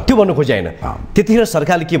आउने कुरा, त्यो भन्नु खोजे होइन। त्यतिखेर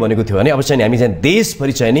सरकारले के भनेको थियो भने अब चाहिँ हामी चाहिँ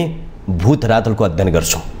देशभरि चाहिँ नि भूत रातलको अध्ययन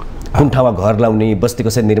गर्छौँ, कुन ठाउँमा घर लाउने, बस्ती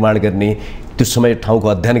कसरी निर्माण गर्ने, त्यो समय ठाउँको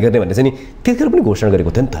अध्ययन गर्ने भन्ने चाहिँ नि त्यतिखेर पनि घोषणा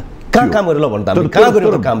गरेको थियो नि त। कहाँ काम गरेर भन्दा कहाँ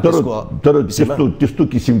गरेर काम त्यसको तर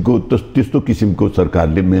त्यस्तो किसिमको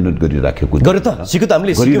सरकारले मेहनत गरिराखेको गरे त सिक्यो त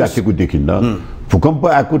हामीले गरिराखेको देखिन्न। भूकम्प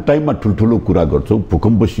आएको टाइममा ठुल्ठुलो कुरा गर्छौँ,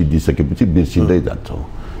 भूकम्प सिद्धिसकेपछि बिर्सिँदै जान्छौँ।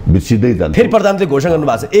 फेरि प्रधानमन्त्रीले घोषणा गर्नु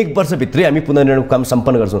भएको छ 1 वर्षभित्रै हामी पुनर्निर्माणको काम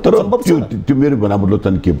सम्पन्न गर्छौँ। तर त्यो मेरो भनाइबाट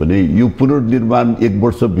चाहिँ के भने यो पुनर्निर्माण 1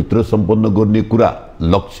 वर्षभित्र सम्पन्न गर्ने कुरा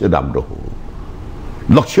लक्ष्य राम्रो हो,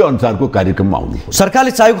 लक्ष्य अनुसारको कार्यक्रममा आउनु।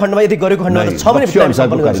 सरकारले चाहेको खण्डमा यदि गरेको खण्डमा 6 महिना भित्र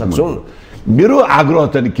सम्पन्न गर्न सक्छौँ। मेरो आग्रह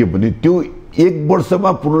चाहिँ के भने त्यो 1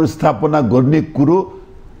 वर्षमा पुनर्स्थापना गर्ने कुरो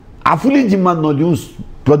आफूले जिम्मा नलिउँ,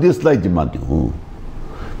 प्रदेशलाई जिम्मा दिउँ,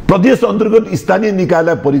 प्रदेश अन्तर्गत स्थानीय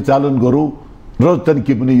निकायलाई परिचालन गरौँ र चाहिँ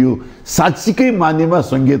के भने यो साँच्चीकै मानेमा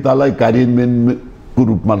संहितालाई कार्यान्वयनको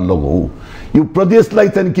रूपमा लगाऊ। यो प्रदेशलाई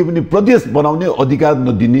चाहिँ के भने प्रदेश बनाउने अधिकार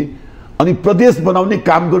नदिने अनि प्रदेश बनाउने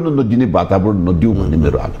काम गर्न नदिने वातावरण नदिऊ भन्ने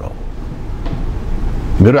मेरो आग्रह हो।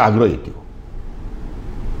 मेरो आग्रह यति हो।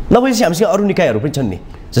 नभएपछि हामीसँग अरू निकायहरू पनि छन् नि,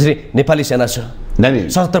 जसरी नेपाली सेना छ,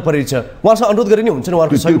 सशस्त्र प्रहरी छ, उहाँसँग अनुरोध गरे नि हुन्छ नि,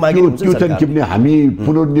 उहाँहरूको सहयोग मागे हुन्छ। त्यो चाहिँ के भने हामी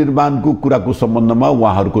पुनर्निर्माणको कुराको सम्बन्धमा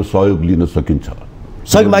उहाँहरूको सहयोग लिन सकिन्छ,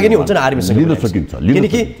 सहयोग मागे नि हुन्छ नि, आर्मीसँग लिन सकिन्छ,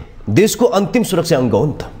 किनकि देशको अन्तिम सुरक्षा अङ्ग हो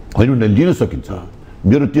नि त। होइन लिन सकिन्छ।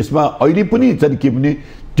 मेरो त्यसमा अहिले पनि चाहिँ के भने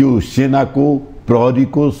त्यो सेनाको,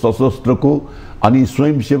 प्रहरीको, सशस्त्रको अनि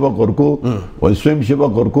स्वयंसेवकहरूको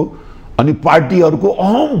अनि पार्टीहरूको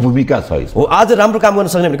अहम भूमिका छ यसमा। हो, आज राम्रो काम गर्न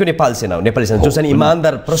सक्ने भनेको नेपाल सेना हो, नेपाली सेना जो चाहिँ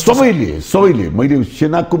इमानदार सबैले मैले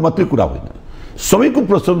सेनाको मात्रै कुरा होइन, सबैको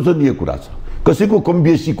प्रशंसनीय कुरा छ, कसैको कम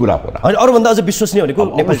बेसी कुरा हो र अरूभन्दा अझ विश्वसनीय भनेको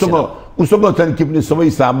उसँग चाहिँ के भने सबै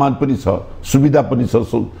सामान पनि छ, सुविधा पनि छ,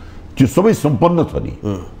 त्यो सबै सम्पन्न छ नि।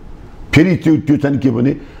 फेरि त्यो चाहिँ के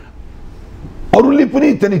भने अरूले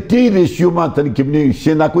पनि चाहिँ त्यही रेसियोमा चाहिँ के भने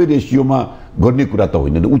सेनाकै रेसियोमा गर्ने कुरा त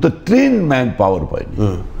होइन। ऊ त ट्रेन म्यान पावर भयो नि,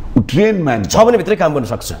 ऊ ट्रेन म्यान 6 महिनाभित्रै काम गर्न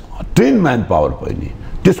सक्छ, ट्रेन म्यान पावर भयो नि।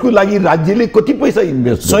 त्यसको लागि राज्यले कति पैसा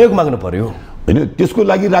इन्भेस्ट, सहयोग माग्नु पर्यो होइन, त्यसको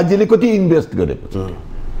लागि राज्यले कति इन्भेस्ट गरेको छ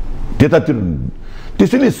त्यतातिर।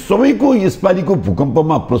 त्यसैले सबैको यसपालिको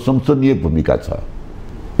भूकम्पमा प्रशंसनीय भूमिका छ।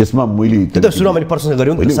 यसमा मैले त्यो त सुरुमा मैले प्रशंसा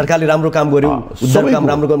गर्यो नि, सरकारले राम्रो काम गर्यो,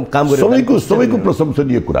 राम्रो काम गर्यो, सबैको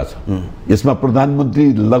प्रशंसनीय कुरा छ यसमा। प्रधानमन्त्री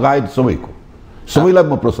लगायत सबैलाई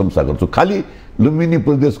म प्रशंसा गर्छु। खालि लुम्बिनी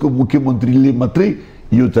प्रदेशको मुख्यमन्त्रीले मात्रै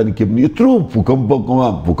यो चाहिँ के भने यत्रो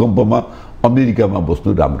भूकम्पमा अमेरिकामा बस्नु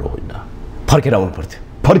राम्रो होइन, फर्केर आउनु पर्थ्यो,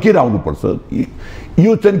 फर्केर आउनुपर्छ।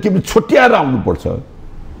 यो चाहिँ के भने छोट्याएर आउनुपर्छ,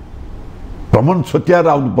 भ्रमण छोट्याएर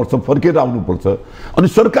आउनुपर्छ, फर्केर आउनुपर्छ। अनि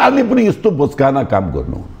सरकारले पनि यस्तो बचकाना काम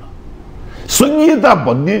गर्नुहुन्न। संहिता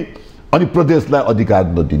भन्ने अनि प्रदेशलाई अधिकार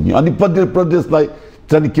नदिने अनि प्रदेशलाई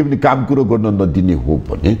चाहिँ के भने काम कुरो गर्न नदिने हो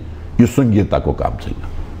भने यो संहिताको काम छैन।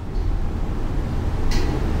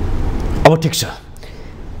 अब ठिक छ,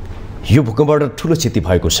 यो भूकम्पबाट ठुलो क्षति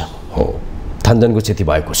भएको छ, हो, थानजनको क्षति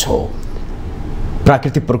भएको छ, हो।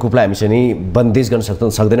 प्राकृतिक प्रकोपलाई हामी चाहिँ नि बन्देज गर्न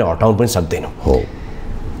सक्दैनौँ, हटाउन पनि सक्दैनौँ, हो।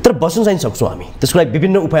 तर बस्न चाहिँ सक्छौँ हामी, त्यसको लागि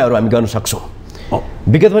विभिन्न उपायहरू हामी गर्न सक्छौँ।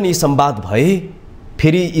 विगतमा यी संवाद भए,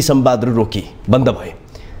 फेरि यी संवादहरू रोकिए, बन्द भए,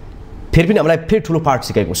 फेरि पनि हामीलाई फेरि ठुलो पाठ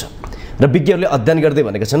सिकाएको छ। र विज्ञहरूले अध्ययन गर्दै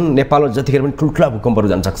भनेका छन् नेपालमा जतिखेर पनि ठुल्ठुला भूकम्पहरू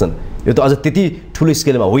जान सक्छन्। यो त अझ त्यति ठुलो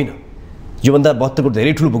स्केलमा होइन, योभन्दा 72 को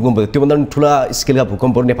धेरै ठुलो भूकम्प, त्योभन्दा पनि ठुला स्केलका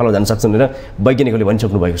भूकम्पहरू नेपालमा जान सक्छन् भनेर वैज्ञानिकहरूले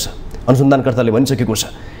भनिसक्नु भएको छ, अनुसन्धानकर्ताले भनिसकेको छ।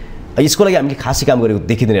 यसको लागि हामीले खासै काम गरेको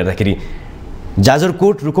देखिँदैन। हेर्दाखेरि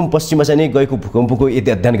जाजरकोट रुकुम पश्चिममा चाहिँ गएको भूकम्पको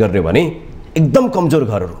यदि अध्ययन गर्ने हो भने एकदम कमजोर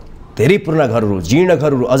घरहरू, धेरै पुराना घरहरू, जीर्ण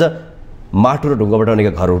घरहरू, अझ माटो र ढुङ्गाबाट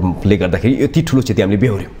बनेका घरहरूले गर्दाखेरि यति ठुलो क्षति हामीले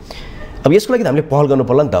बेहोर्यौँ। अब यसको लागि हामीले पहल गर्नु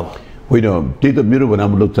पर्ला नि त। अब होइन, त्यही त मेरो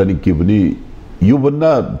भनाइबाट चाहिँ के भने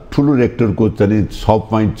योभन्दा ठुलो रेक्टरको चाहिँ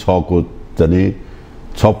 6.6 को चाहिँ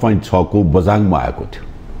 6.6 को बजाङमा आएको थियो।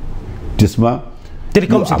 त्यसमा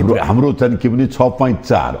हाम्रो चाहिँ के भने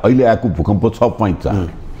 6.4, अहिले आएको भूकम्प 6.4,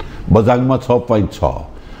 बजाङमा 6.6,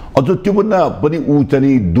 अझ त्योभन्दा पनि ऊ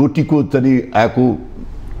चाहिँ डोटीको चाहिँ आएको,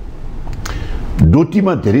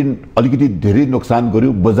 डोटीमा अलिकति धेरै नोक्सान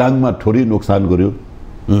गर्यो, बजाङमा थोरै नोक्सान गर्यो,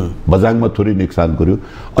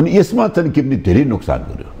 अनि यसमा चाहिँ के भने धेरै नोक्सान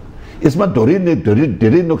गर्यो। यसमा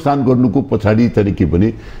धेरै नोक्सान गर्नुको पछाडि चाहिँ के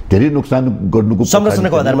भने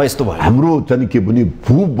संरचनाको आधारमा यस्तो भयो। हाम्रो चाहिँ के भने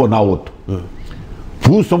भू बनावट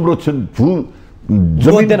भू संरक्षण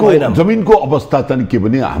जमिनको अवस्था चाहिँ के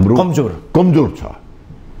भने हाम्रो कमजोर छ।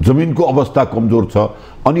 जमिनको अवस्था कमजोर छ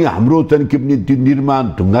अनि हाम्रो चाहिँ के भने त्यो निर्माण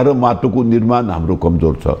ढुङ्गा र माटोको निर्माण हाम्रो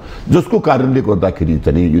कमजोर छ, जसको कारणले गर्दाखेरि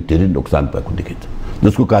चाहिँ यो धेरै नोक्सान भएको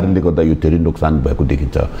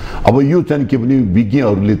देखिन्छ। अब यो चाहिँ के भने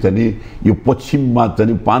विज्ञहरूले चाहिँ यो पश्चिममा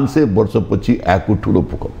चाहिँ 500 वर्षपछि आएको ठुलो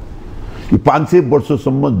भूकम्प, यो 500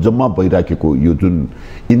 वर्षसम्म जम्मा भइराखेको यो जुन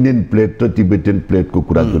इन्डियन प्लेट र तिब्बतियन प्लेटको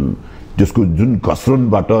कुरा त्यसको जुन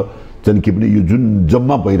घस्रणबाट चाहिँ के भने यो जुन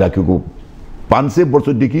जम्मा भइराखेको 500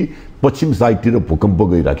 वर्षदेखि पश्चिम साइडतिर भूकम्प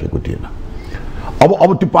गइराखेको थिएन।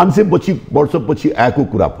 अब त्यो 500 वर्षपछि आएको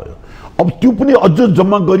कुरा भयो। अब त्यो पनि अझ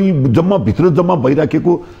भित्र जम्मा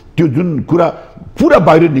भइराखेको त्यो जुन कुरा पुरा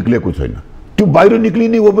बाहिर निक्लेको छैन। त्यो बाहिर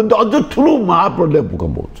निक्लिने हो भने त अझ ठुलो महाप्रलय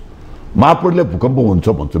भूकम्प हुन्छ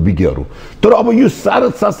भन्छ विज्ञहरू। तर अब यो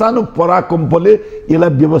सानो पराकम्पले यसलाई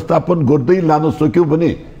व्यवस्थापन गर्दै लान सक्यो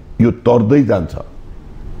भने यो तर्दै जान्छ।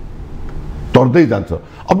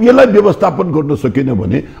 अब यसलाई व्यवस्थापन गर्न सकेन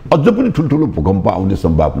भने अझ पनि ठुल्ठुलो भूकम्प आउने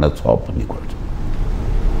सम्भावना छ भन्ने कुरा छ।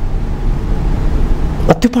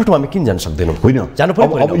 त्यो पाटोमा हामी किन जान सक्दैनौँ? होइन,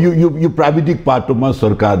 अब यो प्राविधिक पाटोमा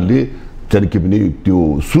सरकारले चाहिँ के भने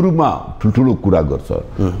त्यो सुरुमा ठुल्ठुलो कुरा गर्छ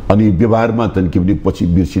अनि व्यवहारमा चाहिँ के भने पछि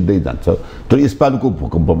बिर्सिँदै जान्छ। तर यसपालिको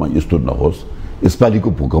भूकम्पमा यस्तो नहोस्।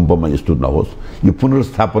 यो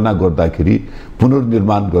पुनर्स्थापना गर्दाखेरि,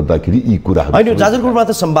 पुनर्निर्माण गर्दाखेरि यी कुराहरू होइन। जाजरकोटमा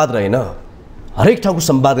त संवाद रहेन, हरेक ठाउँको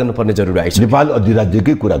संवाद गर्नुपर्ने जरुरी आइछ। नेपाल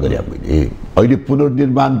अधिराज्यकै कुरा गरे मैले। अहिले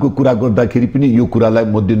पुनर्निर्माणको कुरा गर्दाखेरि पनि यो कुरालाई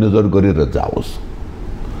मध्यनजर गरेर जाओस्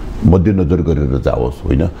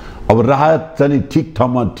होइन। अब राहत चाहिँ ठिक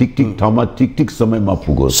ठाउँमा ठिक समयमा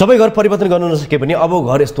पुगोस्। सबै घर परिवर्तन गर्न नसके पनि अब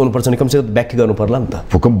घर यस्तो हुनुपर्छ नि कमसेकम व्याख्या गर्नु पर्ला नि त।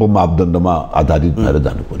 भूकम्प मापदण्डमा आधारित भएर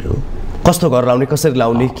जानु पर्यो। कस्तो घर लाउने, कसरी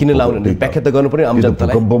लाउने, किन लाउने व्याख्या त गर्नु पर्यो आम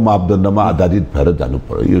जनतालाई। भूकम्प मापदण्डमा आधारित भएर जानु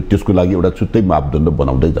पर्यो। यो त्यसको लागि एउटा छुट्टै मापदण्ड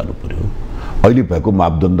बनाउँदै जानु पर्यो। अहिले भएको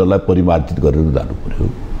मापदण्डलाई परिमार्जित गरेर जानु पर्यो।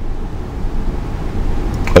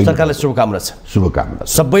 सरकारलाई शुभकामना छ।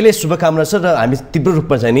 सबैले शुभकामना छ र हामी तीव्र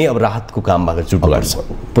रूपमा चाहिँ नि अब राहतको काममा जुट्नुपर्छ,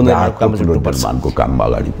 पुनर्निर्माणको काममा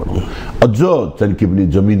अगाडि बढौँ। अझ चाहिँ के भने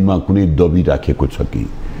जमिनमा कुनै दबी राखेको छ कि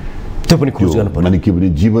त्यो पनि खोज गर्नु पर्यो। माने के भने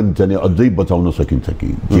जीवन चाहिँ अझै बचाउन सकिन्छ कि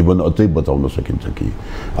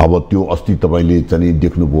अब त्यो अस्ति तपाईँले चाहिँ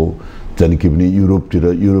देख्नुभयो चाहिँ के भने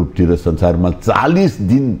युरोपतिर संसारमा 40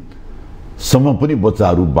 दिनसम्म पनि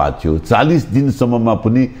बच्चाहरू बाँच्यो। 40 दिनसम्ममा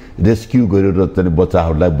पनि रेस्क्यु गरेर चाहिँ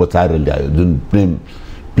बच्चाहरूलाई बचाएर ल्यायो। जुन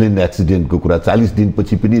प्लेन एक्सिडेन्टको कुरा 40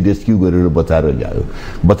 दिनपछि पनि रेस्क्यु गरेर बचाएर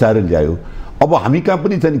ल्यायो। अब हामी कहाँ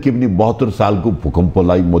पनि चाहिँ के भने 72 सालको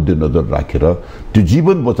भूकम्पलाई मध्यनजर राखेर त्यो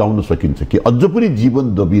जीवन बचाउन सकिन्छ कि, अझ पनि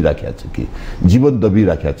जीवन दबिराखेको छ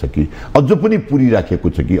कि, अझ पनि पुरिराखेको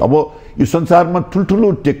छ कि। अब यो संसारमा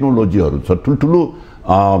ठुल्ठुलो टेक्नोलोजीहरू छ, ठुल्ठुलो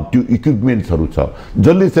त्यो इक्विपमेन्ट्सहरू छ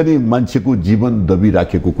जसले चाहिँ मान्छेको जीवन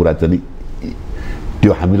दबिराखेको कुरा चाहिँ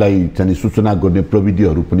त्यो हामीलाई चाहिँ सूचना गर्ने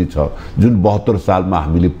प्रविधिहरू पनि छ जुन 72 सालमा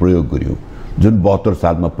हामीले प्रयोग गर्यौँ। जुन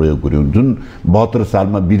 72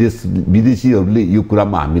 सालमा विदेशीहरूले यो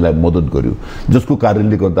कुरामा हामीलाई मद्दत गर्यो, जसको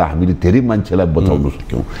कारणले गर्दा हामीले धेरै मान्छेलाई बचाउन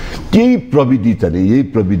सक्यौँ। यही प्रविधि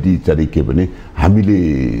चाहिँ के भने हामीले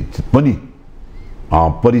पनि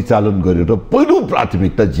परिचालन गरेर पहिलो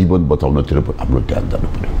प्राथमिकता जीवन बचाउनतिर हाम्रो ध्यान जानु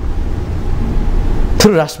पर्यो।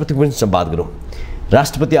 थोरै राष्ट्रपतिको पनि संवाद गरौँ।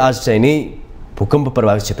 राष्ट्रपति आज चाहिँ नि भूकम्प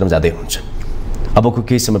प्रभावित क्षेत्रमा जाँदै हुनुहुन्छ। अबको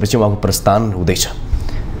केही समयपछि उहाँको प्रस्थान हुँदैछ।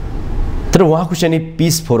 तर उहाँको चाहिँ नि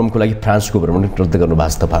पिस फोरमको लागि फ्रान्सको भ्रमण रद्द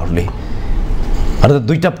गर्नुभएको छ तपाईँहरूले। अन्त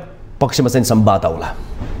दुईटा पक्षमा चाहिँ संवाद आउला।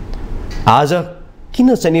 आज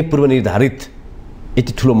किन चाहिँ नि पूर्वनिर्धारित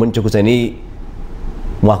यति ठुलो मञ्चको चाहिँ नि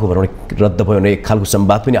उहाँको भ्रमण रद्द भयो भने एक खालको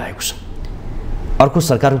संवाद पनि आएको छ। अर्को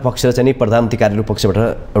सरकारको पक्ष र चाहिँ नि प्रधानमन्त्री कार्यालयको पक्षबाट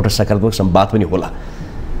एउटा सकारात्मक संवाद पनि होला।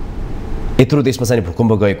 यत्रो देशमा चाहिँ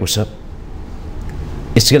भूकम्प गएको छ,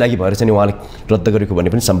 यसकै लागि भएर चाहिँ उहाँले रद्द गरेको भन्ने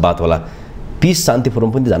पनि संवाद होला। पिस शान्ति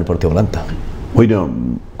फोरम पनि जानु पर्थ्यो होला नि त। होइन,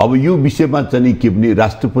 अब यो विषयमा चाहिँ के भने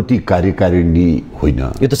राष्ट्रपति कार्यकारिणी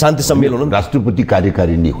होइन, यो त शान्ति सम्मेलन हो। राष्ट्रपति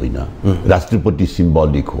कार्यकारिणी होइन, राष्ट्रपति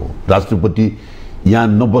सिम्बोलिक हो। राष्ट्रपति यहाँ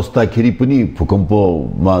नबस्दाखेरि पनि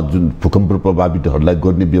भूकम्पमा जुन भूकम्प प्रभावितहरूलाई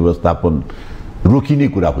गर्ने व्यवस्थापन रोकिने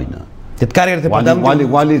कुरा होइन।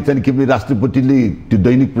 उहाँले चाहिँ के भने राष्ट्रपतिले त्यो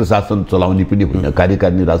दैनिक प्रशासन चलाउने पनि होइन,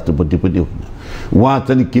 कार्यकारिणी राष्ट्रपति पनि होइन। उहाँ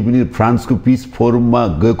चाहिँ के भने फ्रान्सको पिस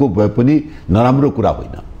फोरममा गएको भए पनि नराम्रो कुरा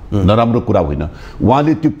होइन।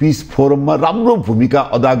 उहाँले त्यो पिस फोरममा राम्रो भूमिका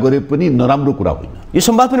अदा गरे पनि नराम्रो कुरा होइन। यो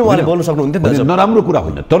संवाद पनि उहाँले बोल्न सक्नुहुन्थ्यो, नराम्रो कुरा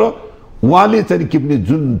होइन। तर उहाँले चाहिँ के भने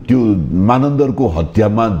जुन त्यो मानन्दरको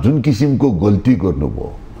हत्यामा जुन किसिमको गल्ती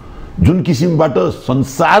गर्नुभयो, जुन किसिमबाट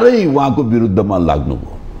संसारै उहाँको विरुद्धमा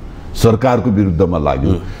लाग्नुभयो, सरकारको विरुद्धमा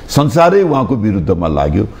लाग्यो संसारै उहाँको विरुद्धमा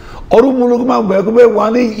लाग्यो अरू मुलुकमा भएको भए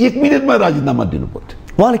उहाँले 1 मिनेटमा राजीनामा दिनु पर्थ्यो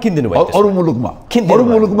उहाँले किन दिनुभयो अरू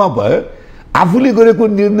मुलुकमा भए आफूले गरेको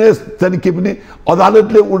निर्णय चाहिँ के भने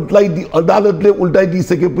अदालतले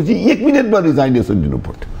उल्टाइदिसकेपछि 1 मिनेटमा रिजाइनेसन दिनु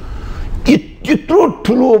पर्थ्यो यत्रो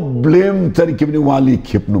ठुलो ब्लेम चाहिँ के भने उहाँले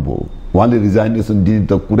खेप्नुभयो उहाँले रिजाइनेसन दिने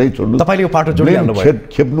त कुरै छोड्नु तपाईले यो पाटो जोडिहाल्नु भयो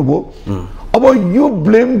खेप्नुभयो अब यो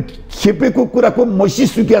ब्लेम खेपेको कुराको मसी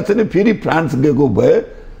सुकिया छैन फेरि फ्रान्स गएको भए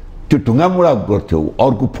त्यो ढुङ्गामुढा गर्थ्यो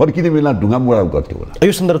अर्को फर्किने बेला ढुङ्गामुढा गर्थ्यो होला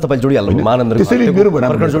यो सन्दर्भ तपाईले जोडिहाल्नु भयो महानन्द त्यसैले मेरो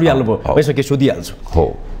भनाइ जोडिहाल्नु भयो यसमा के सोधिहाल्छु हो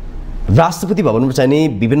राष्ट्रपति भवनमा चाहिँ नि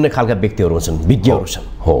विभिन्न खालका व्यक्तिहरू छन् विज्ञहरू छन्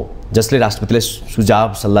हो जसले राष्ट्रपतिले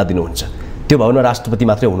सुझाव सल्लाह दिनुहुन्छ त्यो भवनमा राष्ट्रपति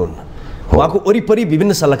मात्रै हुनुहुन्न उहाँको वरिपरि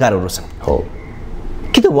विभिन्न सल्लाहकारहरू छन् हो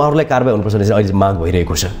कि त उहाँहरूलाई कारबाही हुनुपर्छ भने अहिले माग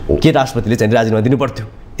भइरहेको छ के राष्ट्रपतिले चाहिँ राजीनामा दिनु पर्थ्यो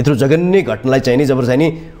यत्रो जघन्य घटनालाई चाहिँ नि जब चाहिँ नि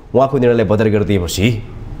उहाँको निर्णयलाई बदर गरिदिएपछि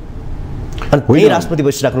अनि राष्ट्रपति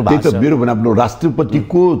बसिराख्नु भएको छ मेरो भनाइ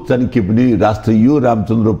राष्ट्रपतिको चाहिँ के भने यो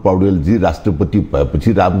रामचन्द्र पौडेलजी राष्ट्रपति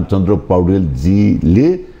भएपछि रामचन्द्र पौडेलजीले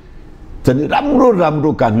चाहिँ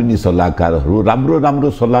राम्रो कानुनी सल्लाहकारहरू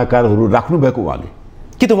राम्रो सल्लाहकारहरू राख्नु भएको उहाँले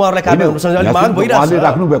के त उहाँहरूलाई कारबाही हुनुपर्छ अहिले माग भइरहेको छ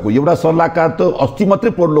राख्नु भएको एउटा सल्लाहकार त अस्ति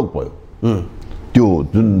मात्रै परलोक भयो त्यो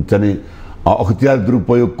जुन चाहिँ अख्तियार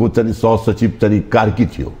दुरुपयोगको चाहिँ सहसचिव चाहिँ कार्की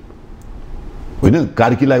थियो होइन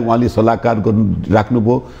कार्कीलाई उहाँले सल्लाहकार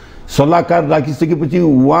राख्नुभयो सल्लाहकार राखिसकेपछि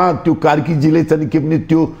उहाँ त्यो कार्कीजीले चाहिँ के भने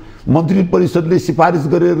त्यो मन्त्री परिषदले सिफारिस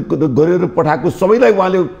गरेर पठाएको सबैलाई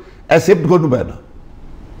उहाँले एक्सेप्ट गर्नु भएन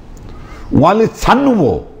उहाँले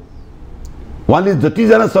छान्नुभयो उहाँले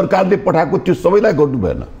जतिजना सरकारले पठाएको त्यो सबैलाई गर्नु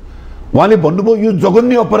भएन उहाँले भन्नुभयो यो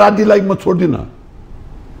जघन्य अपराधीलाई म छोड्दिनँ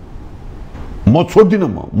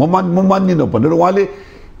म मान्दिनँ भनेर उहाँले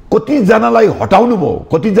कतिजनालाई हटाउनु भयो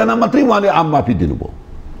कतिजना मात्रै उहाँले आम माफी दिनुभयो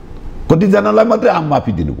कतिजनालाई मात्रै आम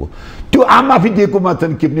माफी दिनुभयो त्यो आम माफी दिएकोमा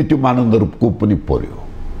चाहिँ के पनि त्यो मानन्दको पनि पर्यो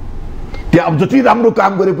त्यहाँ अब जति राम्रो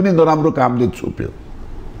काम गरे पनि नराम्रो कामले छोप्यो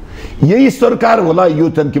यही सरकार होला यो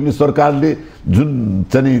चाहिँ के भने सरकारले जुन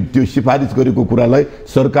चाहिँ त्यो सिफारिस गरेको कुरालाई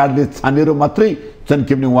सरकारले छानेर मात्रै चाहिँ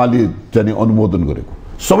के भने उहाँले चाहिँ अनुमोदन गरेको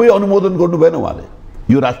सबै अनुमोदन गर्नु भएन उहाँले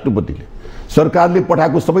यो राष्ट्रपतिले सरकारले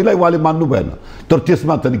पठाएको सबैलाई उहाँले मान्नु भएन तर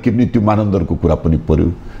त्यसमा चाहिँ के भने त्यो मानन्दको कुरा पनि पर्यो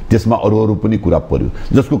त्यसमा अरू पनि कुरा पर्यो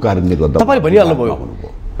जसको कारणले गर्दा तपाईले भनिहाल्नुभयो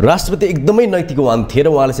राष्ट्रपति एकदमै नैतिकवान थिए र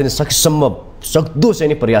उहाँले चाहिँ सकेसम्म सक्दो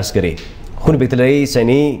चाहिँ प्रयास गरे कुनै व्यक्तिलाई चाहिँ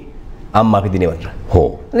नि आम माफी दिने भनेर हो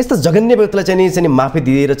यस्तो जघन्य व्यक्तिलाई चाहिँ माफी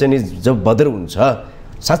दिएर चाहिँ जब बदर हुन्छ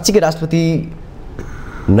साँच्चीकै राष्ट्रपति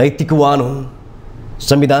नैतिकवान हुन्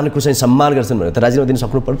संविधानको चाहिँ सम्मान गर्छन् भने त राजीनामा दिन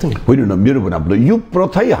सक्नु पर्थ्यो नि होइन न मेरो भनाइ यो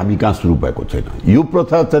प्रथै हामी कहाँ सुरु भएको छैन यो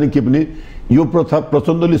प्रथा चाहिँ के भने यो प्रथा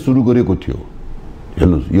प्रचण्डले सुरु गरेको थियो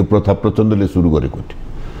हेर्नुहोस् यो प्रथा प्रचण्डले सुरु गरेको थियो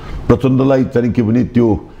प्रचण्डलाई चाहिँ के भने त्यो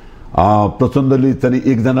प्रचण्डले चाहिँ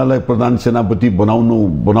एकजनालाई प्रधान सेनापति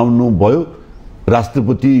बनाउनु भयो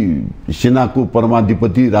राष्ट्रपति सेनाको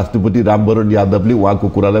परमाधिपति राष्ट्रपति रामवरण यादवले उहाँको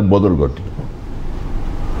कुरालाई बदल गर्थ्यो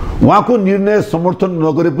उहाँको निर्णय समर्थन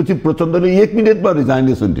नगरेपछि प्रचण्डले 1 मिनेटमा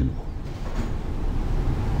रिजाइनेसन दिनुभयो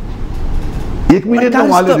 1 मिनेटमा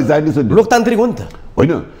उहाँले रिजाइनेसन दिनु लोकतान्त्रिक हो नि त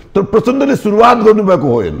होइन तर प्रचण्डले सुरुवात गर्नुभएको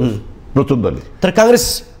हो हेर्नुहोस् प्रचण्डले तर कांग्रेस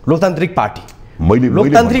लोकतान्त्रिक पार्टी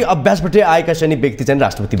लोकतान्त्रिक अभ्यासबाट आएका चाहिँ व्यक्ति चाहिँ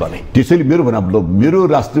राष्ट्रपति बने त्यसैले मेरो भनाइ मेरो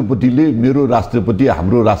राष्ट्रपति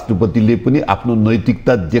हाम्रो राष्ट्रपतिले पनि आफ्नो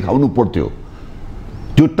नैतिकता देखाउनु पर्थ्यो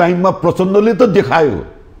त्यो टाइममा प्रचण्डले त देखायो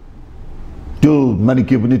त्यो माने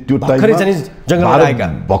के भने त्यो टाइममा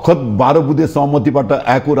भर्खर 12 बुँदे सहमतिबाट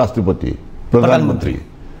आएको राष्ट्रपति प्रधानमन्त्री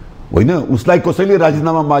होइन उसलाई कसैले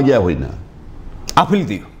राजीनामा माग्या होइन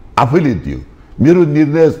आफैले दियो मेरो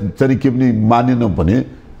निर्णय चाहिँ के भने मानेन भने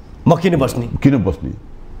म किन बस्ने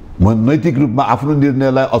म नैतिक रूपमा आफ्नो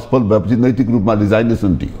निर्णयलाई असफल भएपछि नैतिक रूपमा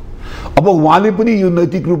रिजाइनेसन दियो अब उहाँले पनि यो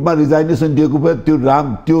नैतिक रूपमा रिजाइनेसन दिएको भए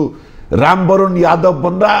त्यो रामवरण यादव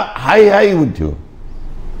भन्दा हाई हुन्थ्यो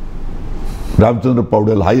रामचन्द्र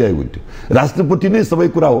पौडेल हाई हुन्थ्यो राष्ट्रपति नै सबै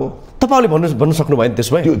कुरा हो तपाईले भन्नु सक्नु भयो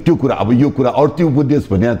त्यसो भए त्यो कुरा अब यो कुरा अर्थी उपदेश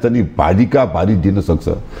भने चाहिँ भारीका भारी दिन सक्छ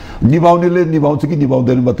निभाउनेले निभाउँछ कि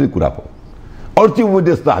निभाउँदैन मात्रै कुरा हो अर्थी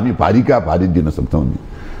उपदेश त हामी भारीका भारी दिन सक्छौँ नि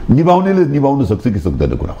निभाउनेले निभाउन सक्छ कि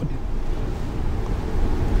सक्दैन कुरा हो नि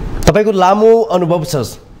तपाईको लामो अनुभव छ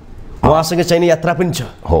उहाँसँग चाहिने यात्रा पनि छ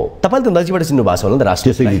हो तपाईले त नजिकबाट चिन्नु भएको छ होला नि त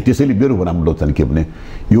राष्ट्रपति त्यसैले मेरो भनाइ चाहिँ के भने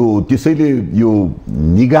यो त्यसैले यो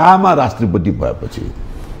निगाहमा राष्ट्रपति भएपछि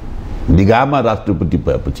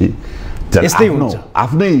यस्तै हुन्छ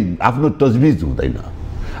आफ्नो तजविज हुँदैन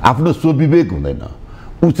आफ्नो स्वविवेक हुँदैन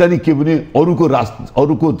उ चाहिँ के भने अरूको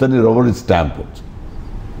चाहिँ रबर स्ट्याम्प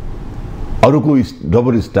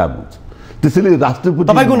हुन्छ त्यसैले राष्ट्रपति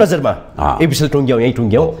तपाईको नजरमा यो विषय टुङ्ग्याउँ यही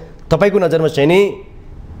टुङ्ग्याउँ तपाईको नजरमा चाहिँ नि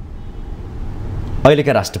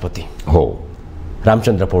अहिलेका राष्ट्रपति हो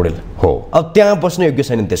रामचन्द्र पौडेल हो अब त्यहाँ बस्न योग्य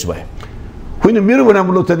छैनन् त्यसो भए होइन मेरो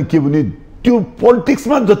भनाइमा चाहिँ के भने त्यो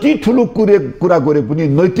पोलिटिक्समा जति ठुलो कुरा गरे पनि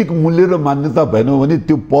नैतिक मूल्य र मान्यता भएन भने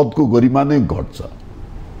त्यो पदको गरिमा नै घट्छ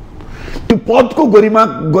त्यो पदको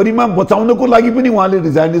गरिमा बचाउनको लागि पनि उहाँले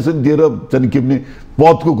रिजाइनेसन दिएर चाहिँ के भने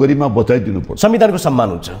पदको गरिमा बचाइदिनु पर्छ संविधानको सम्मान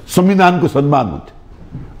हुन्छ संविधानको सम्मान हुन्छ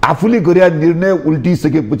आफूले गरे निर्णय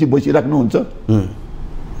उल्टिसकेपछि बसिराख्नुहुन्छ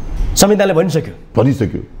संविधानले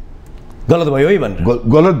भनिसक्यो गलत भयो है भनेर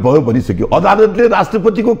गलत भयो भनिसक्यो अदालतले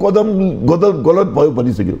राष्ट्रपतिको कदम गलत भयो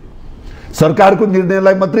भनिसक्यो सरकारको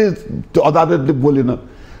निर्णयलाई मात्रै त्यो अदालतले बोलेन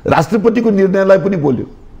राष्ट्रपतिको निर्णयलाई पनि बोल्यो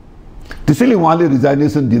त्यसैले उहाँले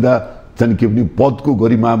रिजाइनेसन दिँदा चाहिँ के भने पदको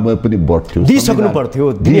गरिमामा पनि बढ्थ्यो दिइसक्नु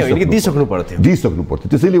पर्थ्यो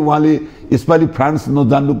त्यसैले उहाँले यसपालि फ्रान्स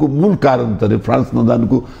नजानुको मूल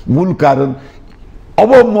कारण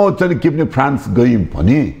अब म चाहिँ के भने फ्रान्स गएँ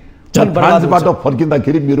भने फ्रान्सबाट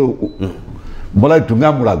फर्किँदाखेरि मलाई ढुङ्गा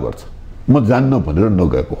मुढा गर्छ म जान्न भनेर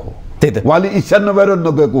नगएको हो उहाँले इच्छा नभएर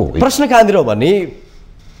नगएको हो प्रश्न कहाँनिर हो भने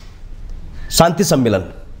शान्ति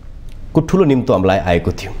सम्मेलनको ठुलो निम्तो हामीलाई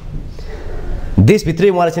आएको थियो देशभित्रै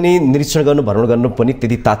उहाँले चाहिँ निरीक्षण गर्नु भ्रमण गर्नु पनि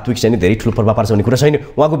त्यति तात्विक चाहिँ धेरै ठुलो प्रभाव पार्छ भन्ने कुरा छैन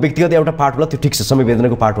उहाँको व्यक्तिगत एउटा पार्ट होला त्यो ठिक छ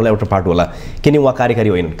संवेदनाको पार्ट होला एउटा पार्ट होला किन उहाँ कार्यकारी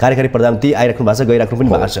होइनन् कार्यकारी प्रधानमन्त्री आइराख्नु भएको छ गइराख्नु पनि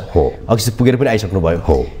भएको छ अघि पुगेर पनि आइसक्नु भयो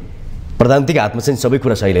प्रधानमन्त्रीको हातमा चाहिँ सबै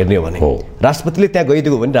कुरा सही हेर्ने हो भने राष्ट्रपतिले त्यहाँ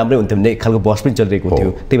गइदिएको भने राम्रै हुन्थ्यो भने एक खालको बस पनि चलिरहेको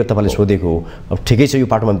थियो त्यही भएर तपाईँले सोधेको हो अब ठिकै छ यो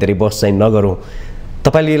पाटोमा धेरै बस चाहिँ नगरौँ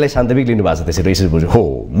तपाईले यसलाई सान्दर्भिक लिनु भएको छ त्यसरी यसरी बुझ्नु हो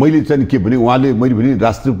मैले चाहिँ के भने उहाँले मैले भने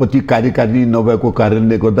राष्ट्रपति कार्यकारिणी नभएको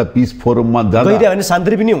कारणले गर्दा पिस फोरममा जाँदा गइरह्यो भने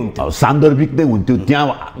सान्दर्भिक नै हुन्थ्यो त्यहाँ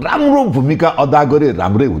राम्रो भूमिका अदा गरे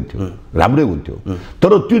राम्रै हुन्थ्यो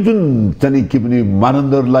तर त्यो जुन चाहिँ के भने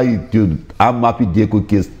मानन्दरलाई त्यो आम माफी दिएको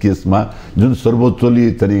केसमा जुन सर्वोच्चले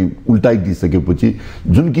चाहिँ उल्टाइदिसकेपछि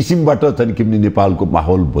जुन किसिमबाट चाहिँ के भने नेपालको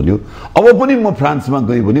माहौल बन्यो अब पनि म फ्रान्समा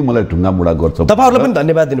गएँ भने मलाई ढुङ्गा मुढा गर्छ तपाईहरुलाई पनि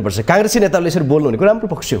धन्यवाद दिनुपर्छ कांग्रेसी नेताले यसरी बोल्नु भनेको राम्रो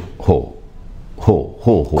पक्ष हो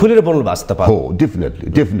खुलेर बोल्नु भएको छ तपाईँ हो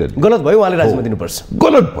डेफिनेटली गलत भयो उहाँले राजीनामा दिनुपर्छ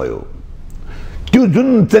गलत भयो त्यो जुन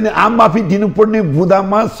चाहिँ आम माफी दिनुपर्ने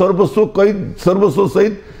बुदामा सर्वस्व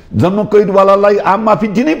सहित जन्म कैदवालालाई आम माफी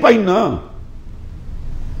दिनै पाइन्न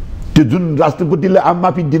त्यो जुन राष्ट्रपतिले आम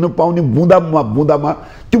माफी दिन पाउने बुदामा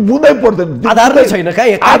त्यो बुँदै पर्दैन आधार नै छैन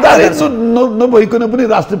आधार नभइकन पनि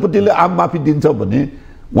राष्ट्रपतिले आम माफी दिन्छ भने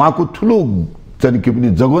उहाँको ठुलो चाहिँ के पनि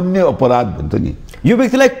जघन्य अपराध भन्छ नि यो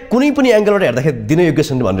व्यक्तिलाई कुनै पनि एंगलबाट हेर्दाखेरि दिन योग्य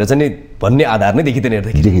छन् भनेर चाहिँ भन्ने आधार नै देखिँदैन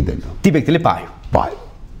ती व्यक्तिले पायो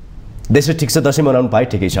देशले ठिक छ दशैं मनाउनु पाए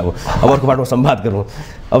ठिकै छ अब अर्को बाटोमा संवाद गरौँ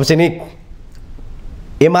अब चाहिँ नि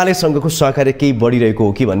एमालेसँगको सहकार्य केही बढिरहेको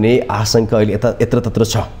हो कि भन्ने आशंका अहिले यत्र तत्र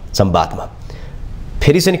छ संवादमा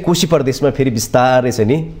फेरि चाहिँ कोशी प्रदेशमा फेरि बिस्तारै चाहिँ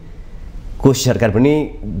नि कोशी सरकार पनि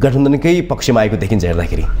गठबन्धनकै पक्षमा आएको देखिन्छ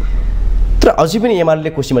हेर्दाखेरि तर अझै पनि एमाले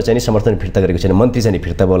कोशीमा चाहिँ समर्थन फिर्ता गरेको छैन मन्त्री चाहिँ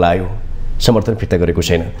फिर्ता बोलायो समर्थन फिर्ता गरेको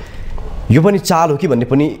छैन यो पनि चाल हो कि भन्ने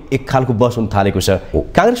पनि एक खालको बस हुन थालेको छ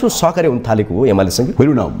कांग्रेसको सहकार्य हुन थालेको हो एमालेसँग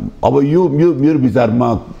हेर्नु न अब यो मेरो विचारमा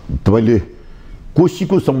तपाईले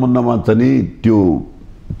कोशीको सम्बन्धमा चाहिँ त्यो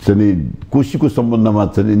चाहिँ कोशीको सम्बन्धमा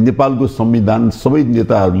चाहिँ नेपालको संविधान सबै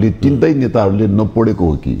नेताहरूले तीनटै नेताहरूले नपढेको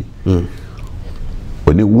हो कि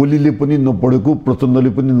भने ओलीले पनि नपढेको प्रचण्डले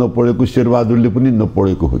पनि नपढेको शेरबहादुरले पनि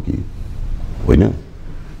नपढेको हो कि होइन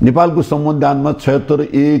नेपालको संविधानमा 76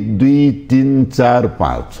 1 2 3 4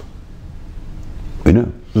 5 होइन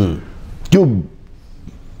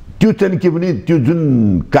त्यो चाहिँ के भने त्यो जुन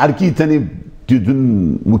कार्की चाहिँ त्यो जुन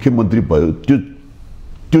मुख्यमन्त्री भयो त्यो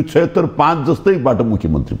 76 5 जस्तैबाट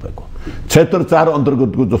मुख्यमन्त्री भएको 76 4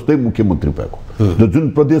 अन्तर्गतको जस्तै मुख्यमन्त्री भएको र जुन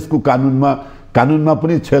प्रदेशको कानुनमा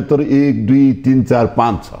पनि 76 1 2 3 4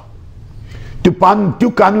 5 छ त्यो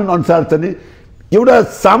कानुन अनुसार चाहिँ एउटा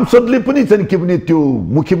सांसदले पनि चाहिँ के भने त्यो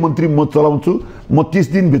मुख्यमन्त्री म चलाउँछु म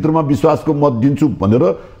 30 दिन भित्रमा विश्वासको मत दिन्छु भनेर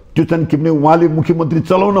त्यो चाहिँ के भने उहाँले मुख्यमन्त्री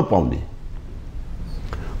चलाउन पाउने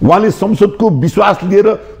उहाँले संसदको विश्वास लिएर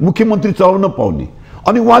मुख्यमन्त्री चलाउन पाउने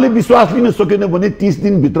अनि उहाँले विश्वास लिन सकेन भने 30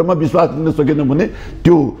 दिन भित्रमा विश्वास लिन सकेन भने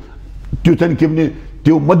त्यो चाहिँ के भने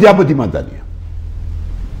त्यो मध्यावधिमा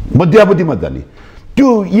जाने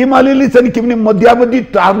त्यो एमालेले चाहिँ के भने मध्यावधि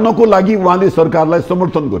टार्नको लागि उहाँले सरकारलाई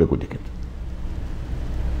समर्थन गरेको देखिन्छ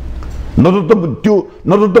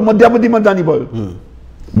नत्र त मध्यावधिमा जाने भयो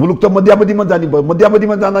मुलुक त मध्यावधिमा जाने भयो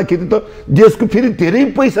मध्यावधिमा जाँदाखेरि त देशको फेरि धेरै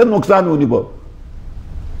पैसा नोक्सान हुने भयो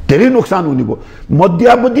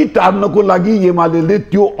मध्यावधि टार्नको लागि एमालेले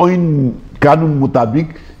त्यो ऐन कानुन मुताबिक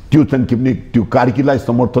त्यो चाहिँ के भने त्यो कार्कीलाई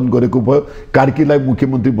समर्थन गरेको भयो कार्कीलाई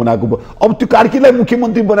मुख्यमन्त्री बनाएको भयो अब त्यो कार्कीलाई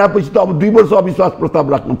मुख्यमन्त्री बनाएपछि त अब 2 वर्ष अविश्वास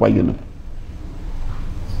प्रस्ताव राख्न पाइएन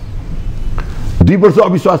 2 वर्ष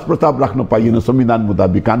अविश्वास प्रस्ताव राख्न पाइएन संविधान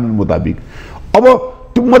मुताबिक, कानुन मुताबिक। अब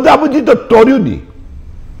त्यो मध्यावधि त टर्यो नि।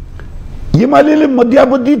 एमाले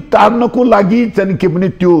मध्यावधि तार्नको लागि चाहिँ के भने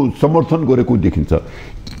त्यो समर्थन गरेको देखिन्छ।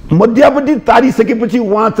 मध्यावधि तारिसकेपछि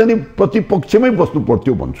उहाँ चाहिँ प्रतिपक्षमै बस्नु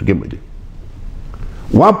पर्थ्यो भन्छु के मैले।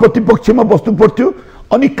 उहाँ प्रतिपक्षमा बस्नु पर्थ्यो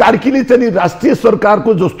अनि कार्कीले चाहिँ राष्ट्रिय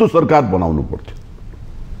सरकारको जस्तो सरकार बनाउनु पर्थ्यो।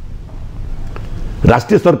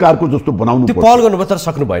 राष्ट्रिय सरकारको जस्तो बनाउनु त्यो पहल गर्नु तर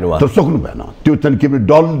सक्नु भएन उहाँ। तर सक्नु भएन। त्यो चाहिँ के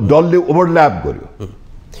दलले ओभरल्याप गर्यो।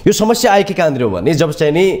 यो समस्या आयो के कहाँनिर हो भने जब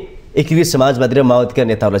चाहिँ नि एकीकृत समाजवादी र माओवादीका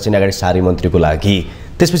नेताहरूलाई चाहिँ अगाडि सारे मन्त्रीको लागि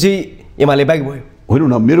त्यसपछि एमाले ब्याग भयो। होइन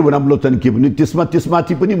न, मेरो भनामलो चाहिँ के भने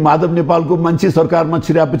त्यसमाथि पनि माधव नेपालको मान्छे सरकारमा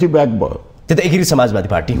छिराएपछि ब्याग भयो। त्यो त एकीकृत समाजवादी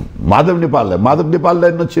पार्टी माधव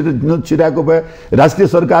नेपाललाई नछिराएको भए राष्ट्रिय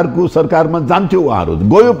सरकारमा जान्थ्यो उहाँहरू,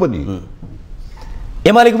 गयो पनि।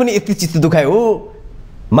 एमालेको पनि यति चित्त दुखायो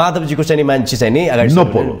माधवजीको चाहिँ मान्छे चाहिँ नि अगाडि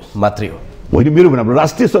नपरोस् मात्रै हो। होइन मेरो भनामलो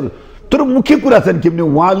राष्ट्रिय तर मुख्य कुरा चाहिँ के भने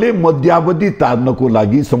उहाँले मध्यावधि तार्नको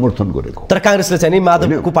लागि समर्थन गरेको। तर कांग्रेसले चाहिँ नि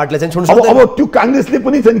माधवको पार्टीलाई चाहिँ छोड्नु सक्दैन। अब त्यो कांग्रेसले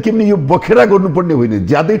पनि चाहिँ के भने यो बखेडा गर्नुपर्ने होइन,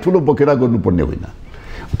 ज्यादै ठुलो बखेडा गर्नुपर्ने होइन।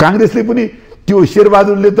 कांग्रेसले पनि त्यो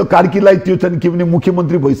शेरबहादुरले त कार्कीलाई त्यो चाहिँ के भने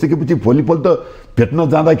मुख्यमन्त्री भइसकेपछि भोलिपल्ट भेट्न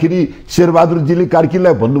जाँदाखेरि शेरबहादुरजीले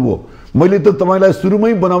कार्कीलाई भन्नुभयो मैले त तपाईलाई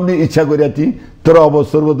सुरुमै बनाउने इच्छा गरेको थिएँ, तर अब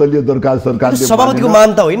सर्वदलीय दरकार सरकारले सभापतिको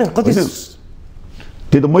मान त होइन कति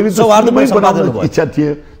त्यो त मैले सुरुमै बनाउने इच्छा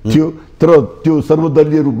थियो, तर त्यो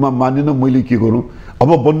सर्वदलीय रूपमा मानेन। मैले के गरौँ, अब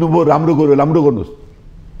भन्नुभयो राम्रो गर्नुहोस्,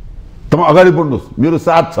 तपाईँ अगाडि बढ्नुहोस्, मेरो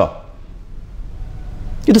साथ छ।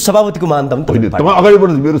 यो त सभापतिको मान त होइन, तपाईँ अगाडि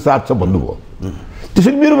बढ्नुहोस्, मेरो साथ छ भन्नुभयो।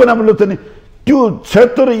 त्यसैले मेरो भनाइमा चाहिँ त्यो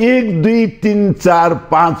 76 1 2 3 4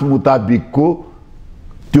 5 मुताबिकको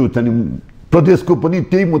त्यो चाहिँ प्रदेशको पनि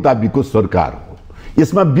त्यही मुताबिकको सरकार हो।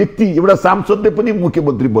 यसमा व्यक्ति एउटा सांसदले पनि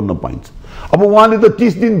मुख्यमन्त्री बन्न पाइन्छ। अब उहाँले त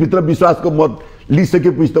 30 दिनभित्र विश्वासको मत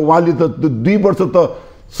लिइसकेपछि त उहाँले त 2 वर्ष त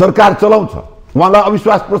सरकार चलाउँछ, उहाँलाई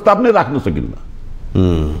अविश्वास प्रस्ताव नै राख्न सकिन्न।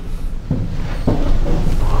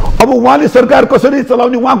 अब उहाँले सरकार कसरी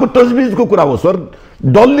चलाउने उहाँको तजविजको कुरा हो सर।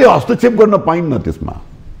 दलले हस्तक्षेप गर्न पाइन्न, त्यसमा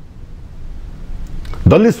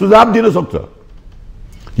दलले सुझाव दिन सक्छ।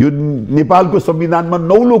 यो नेपालको संविधानमा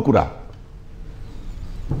नौलो कुरा,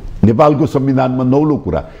 नेपालको संविधानमा नौलो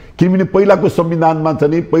कुरा। किनभने पहिलाको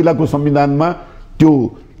संविधानमा त्यो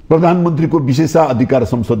प्रधानमन्त्रीको विशेषाधिकार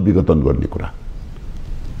संसद विघटन गर्ने कुरा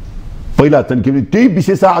पहिला चाहिँ किनभने त्यही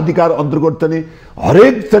विशेषाधिकार अन्तर्गत चाहिँ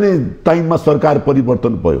हरेक चाहिँ टाइममा सरकार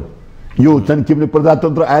परिवर्तन भयो। यो चाहिँ के भने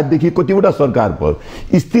प्रजातन्त्र आएदेखि कतिवटा सरकार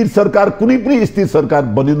भयो। स्थिर सरकार कुनै पनि स्थिर सरकार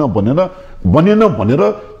बनेन भनेर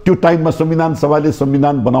त्यो टाइममा संविधान सभाले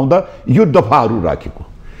संविधान बनाउँदा यो दफाहरू राखेको।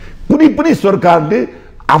 कुनै पनि सरकारले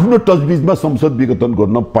आफ्नो तजविजमा संसद विघटन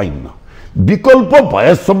गर्न पाइन्न। विकल्प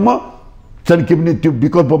भएसम्म चाहिँ के भने त्यो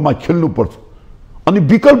विकल्पमा खेल्नुपर्छ। अनि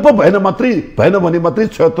विकल्प भएन भने मात्रै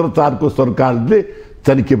 76 4 को सरकारले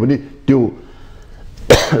चाहिँ के भने त्यो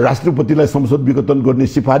राष्ट्रपतिलाई संसद विघटन गर्ने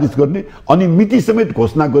सिफारिस गर्ने अनि मिति समेत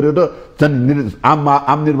घोषणा गरेर चाहिँ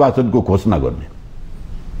आम निर्वाचनको घोषणा गर्ने।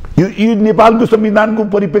 यो नेपालको संविधानको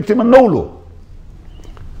परिप्रेक्ष्यमा नौलो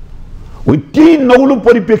हो। त्यही नौलो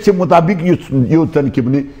परिप्रेक्ष्य मुताबिक यो चाहिँ के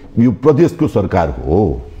भने यो प्रदेशको सरकार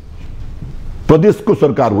हो।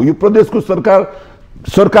 यो प्रदेशको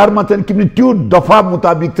सरकारमा चाहिँ के भने त्यो दफा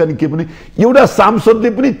मुताबिक चाहिँ के भने एउटा सांसदले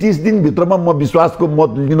पनि 30 दिनभित्रमा म विश्वासको मत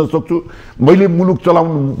लिन सक्छु, मैले मुलुक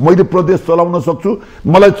चलाउनु, मैले प्रदेश चलाउन सक्छु,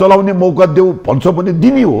 मलाई चलाउने मौका देऊ भन्छ भने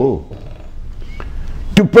दिने हो।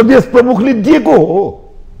 त्यो प्रदेश प्रमुखले दिएको हो,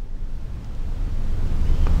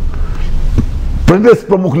 प्रदेश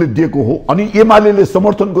प्रमुखले दिएको हो। अनि एमाले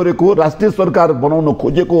समर्थन गरेको हो, राष्ट्रिय सरकार बनाउन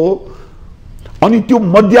खोजेको हो, अनि त्यो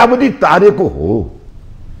मध्यावधि तारेको हो।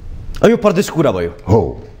 यो प्रदेशको कुरा भयो हो।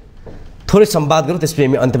 थोरै संवाद गरौँ, त्यसपछि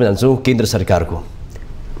हामी अन्त्यमा जान्छौँ केन्द्र सरकारको।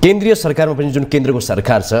 केन्द्रीय सरकारमा पनि जुन केन्द्रको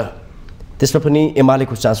सरकार छ त्यसमा पनि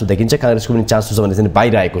एमालेको चासो देखिन्छ, कांग्रेसको पनि चासो छ भने चाहिँ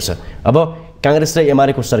बाहिर आएको छ। अब कांग्रेस र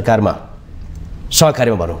एमालेको सरकारमा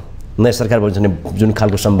सहकार्यमा भनौँ नयाँ सरकार भन्छ जुन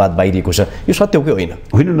खालको संवाद बाहिरिएको छ यो सत्य हो कि होइन?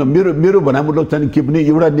 होइन न, मेरो भनाइमा चाहिँ के भने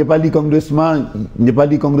एउटा नेपाली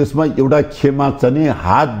कांग्रेसमा एउटा खेमा चाहिँ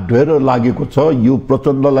हात धोएर लागेको छ। यो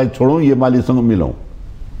प्रचण्डलाई छोडौँ, एमालेसँग मिलौँ।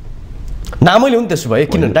 नामै ल्याउनु त्यसो भए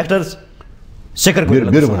किन डाक्टर शेखर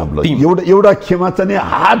मेरो भनाइमा एउटा खेमा चाहिँ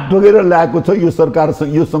हात ढोगेर ल्याएको छ। यो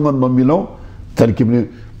सरकारसँग योसँग नमिलौँ, चाहिँ के भने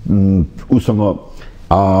उसँग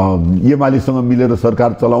एमालेसँग मिलेर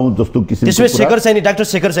सरकार चलाउँ जस्तो किसिमको डाक्टर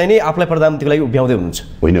शेखर चाहिँ आफूलाई प्रधानमन्त्रीको लागि उभ्याउँदै हुनुहुन्छ।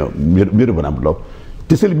 होइन, मेरो भनाइमा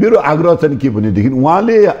त्यसैले मेरो आग्रह चाहिँ के भनेदेखि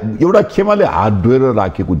उहाँले एउटा खेमाले हात धोएर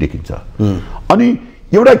राखेको देखिन्छ। अनि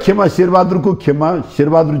एउटा खेमा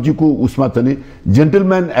शेरबहादुरजीको उसमा चाहिँ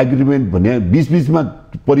जेन्टलम्यान एग्रिमेन्ट भने बीच-बीचमा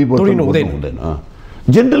परिवर्तन हुँदैन।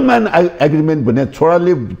 जेन्टलम्यान एग्रिमेन्ट भने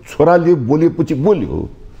छोराले बोलेपछि बोल्यो,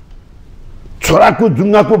 छोराको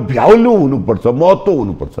जुङ्गाको भ्याउलो हुनुपर्छ, महत्त्व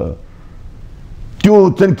हुनुपर्छ। त्यो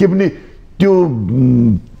चाहिँ के भने त्यो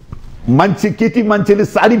केटी मान्छेले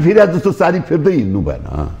साडी फेरे जस्तो साडी फेर्दै हिँड्नु भएन।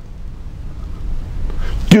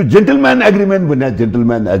 त्यो जेन्टलम्यान एग्रिमेन्ट भने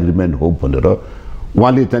जेन्टलम्यान एग्रिमेन्ट हो भनेर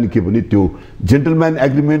उहाँले चाहिँ के भने त्यो जेन्टलम्यान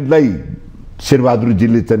एग्रिमेन्टलाई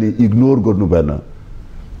शेरबहादुरजीले चाहिँ इग्नोर गर्नु भएन।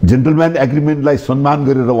 जेन्टलम्यान एग्रिमेन्टलाई सम्मान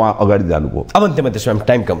गरेर उहाँ अगाडि जानुभयो। अब अन्त्यमा त्यसमा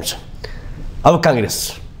टाइम कम छ। अब काङ्ग्रेस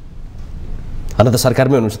हाल त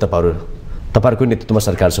सरकारमा हुनुहुन्छ तपाईँहरूको नेतृत्वमा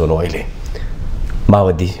सरकार छ भनौँ अहिले,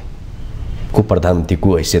 माओवादीको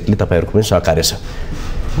प्रधानमन्त्रीको हैसियतले तपाईँहरूको पनि सहकार्य छ।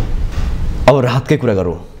 अब राहतकै कुरा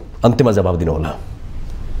गरौँ, अन्त्यमा जवाब दिनुहोला।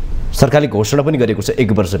 सरकारले घोषणा पनि गरेको छ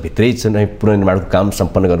 1 वर्षभित्रै चाहिँ पुनर्निर्माणको काम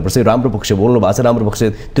सम्पन्न गर्नुपर्छ। राम्रो पक्ष बोल्नु भएको छ, राम्रो पक्ष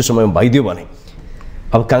त्यो समयमा भइदियो भने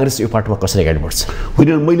अब काङ्ग्रेस यो पाटोमा कसरी अगाडि बढ्छ? होइन,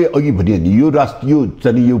 मैले अघि भने नि यो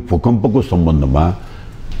भूकम्पको सम्बन्धमा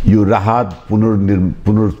यो राहत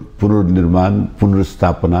पुनर्निर्माण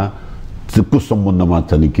पुनर्स्थापना को सम्बन्धमा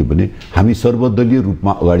चाहिँ के भने हामी सर्वदलीय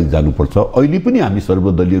रूपमा अगाडि जानुपर्छ। अहिले पनि हामी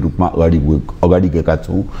सर्वदलीय रूपमा अगाडि गएका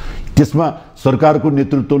छौँ। त्यसमा सरकारको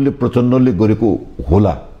नेतृत्वले प्रचण्डले गरेको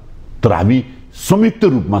होला, तर हामी संयुक्त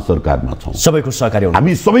रूपमा सरकारमा छौँ। सबैको सहकार्य,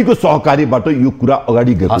 हामी सबैको सहकार्यबाट यो कुरा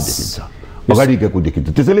अगाडि गएको देखिन्छ।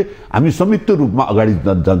 त्यसैले हामी संयुक्त रूपमा अगाडि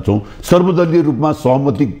जान्छौँ, सर्वदलीय रूपमा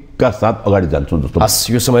सहमतिका साथ अगाडि जान्छौँ जस्तो। हस्,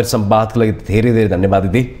 यो समय संवादको लागि धेरै धेरै धन्यवाद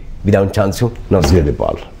दिदी, बिदा हुन चाहन्छु। नमस्कार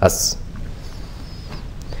नेपाल। हस्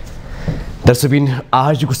दर्शकबिन,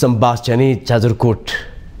 आजको संवाद चाहिँ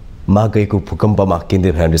जाजरकोटमा गएको भूकम्पमा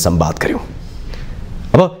केन्द्रित भएर संवाद गऱ्यौँ।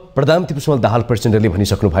 अब प्रधानमन्त्री पुष्पकमल दाहाल प्रचण्डले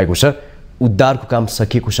भनिसक्नु भएको छ उद्धारको काम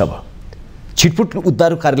सकिएको छ, अब छिटफुट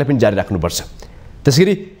उद्धारको कार्यलाई पनि जारी राख्नुपर्छ।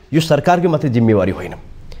 त्यसैगरी यो सरकारको मात्रै जिम्मेवारी होइन,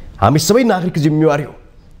 हामी सबै नागरिकको जिम्मेवारी हो।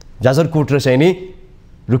 जाजरकोट र चाहिँ नि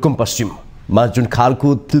रुकुम पश्चिममा जुन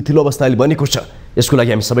खालको थिल्थिलो अवस्था अहिले बनेको छ, यसको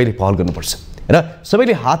लागि हामी सबैले पहल गर्नुपर्छ र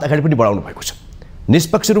सबैले हात अगाडि पनि बढाउनु भएको छ।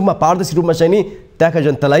 निष्पक्ष रूपमा, पारदर्शी रूपमा चाहिँ नि त्यहाँका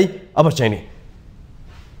जनतालाई अब चाहिँ नि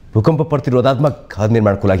भूकम्प प्रतिरोधात्मक घर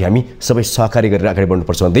निर्माणको लागि हामी सबै सहकारी गरेर अगाडि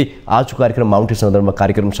बढ्नुपर्छ भन्दै आजको कार्यक्रम माउन्टेन सन्दर्भमा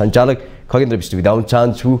कार्यक्रम सञ्चालक खगेन्द्र विष्ट बिदा हुन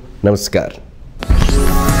चाहन्छु। नमस्कार।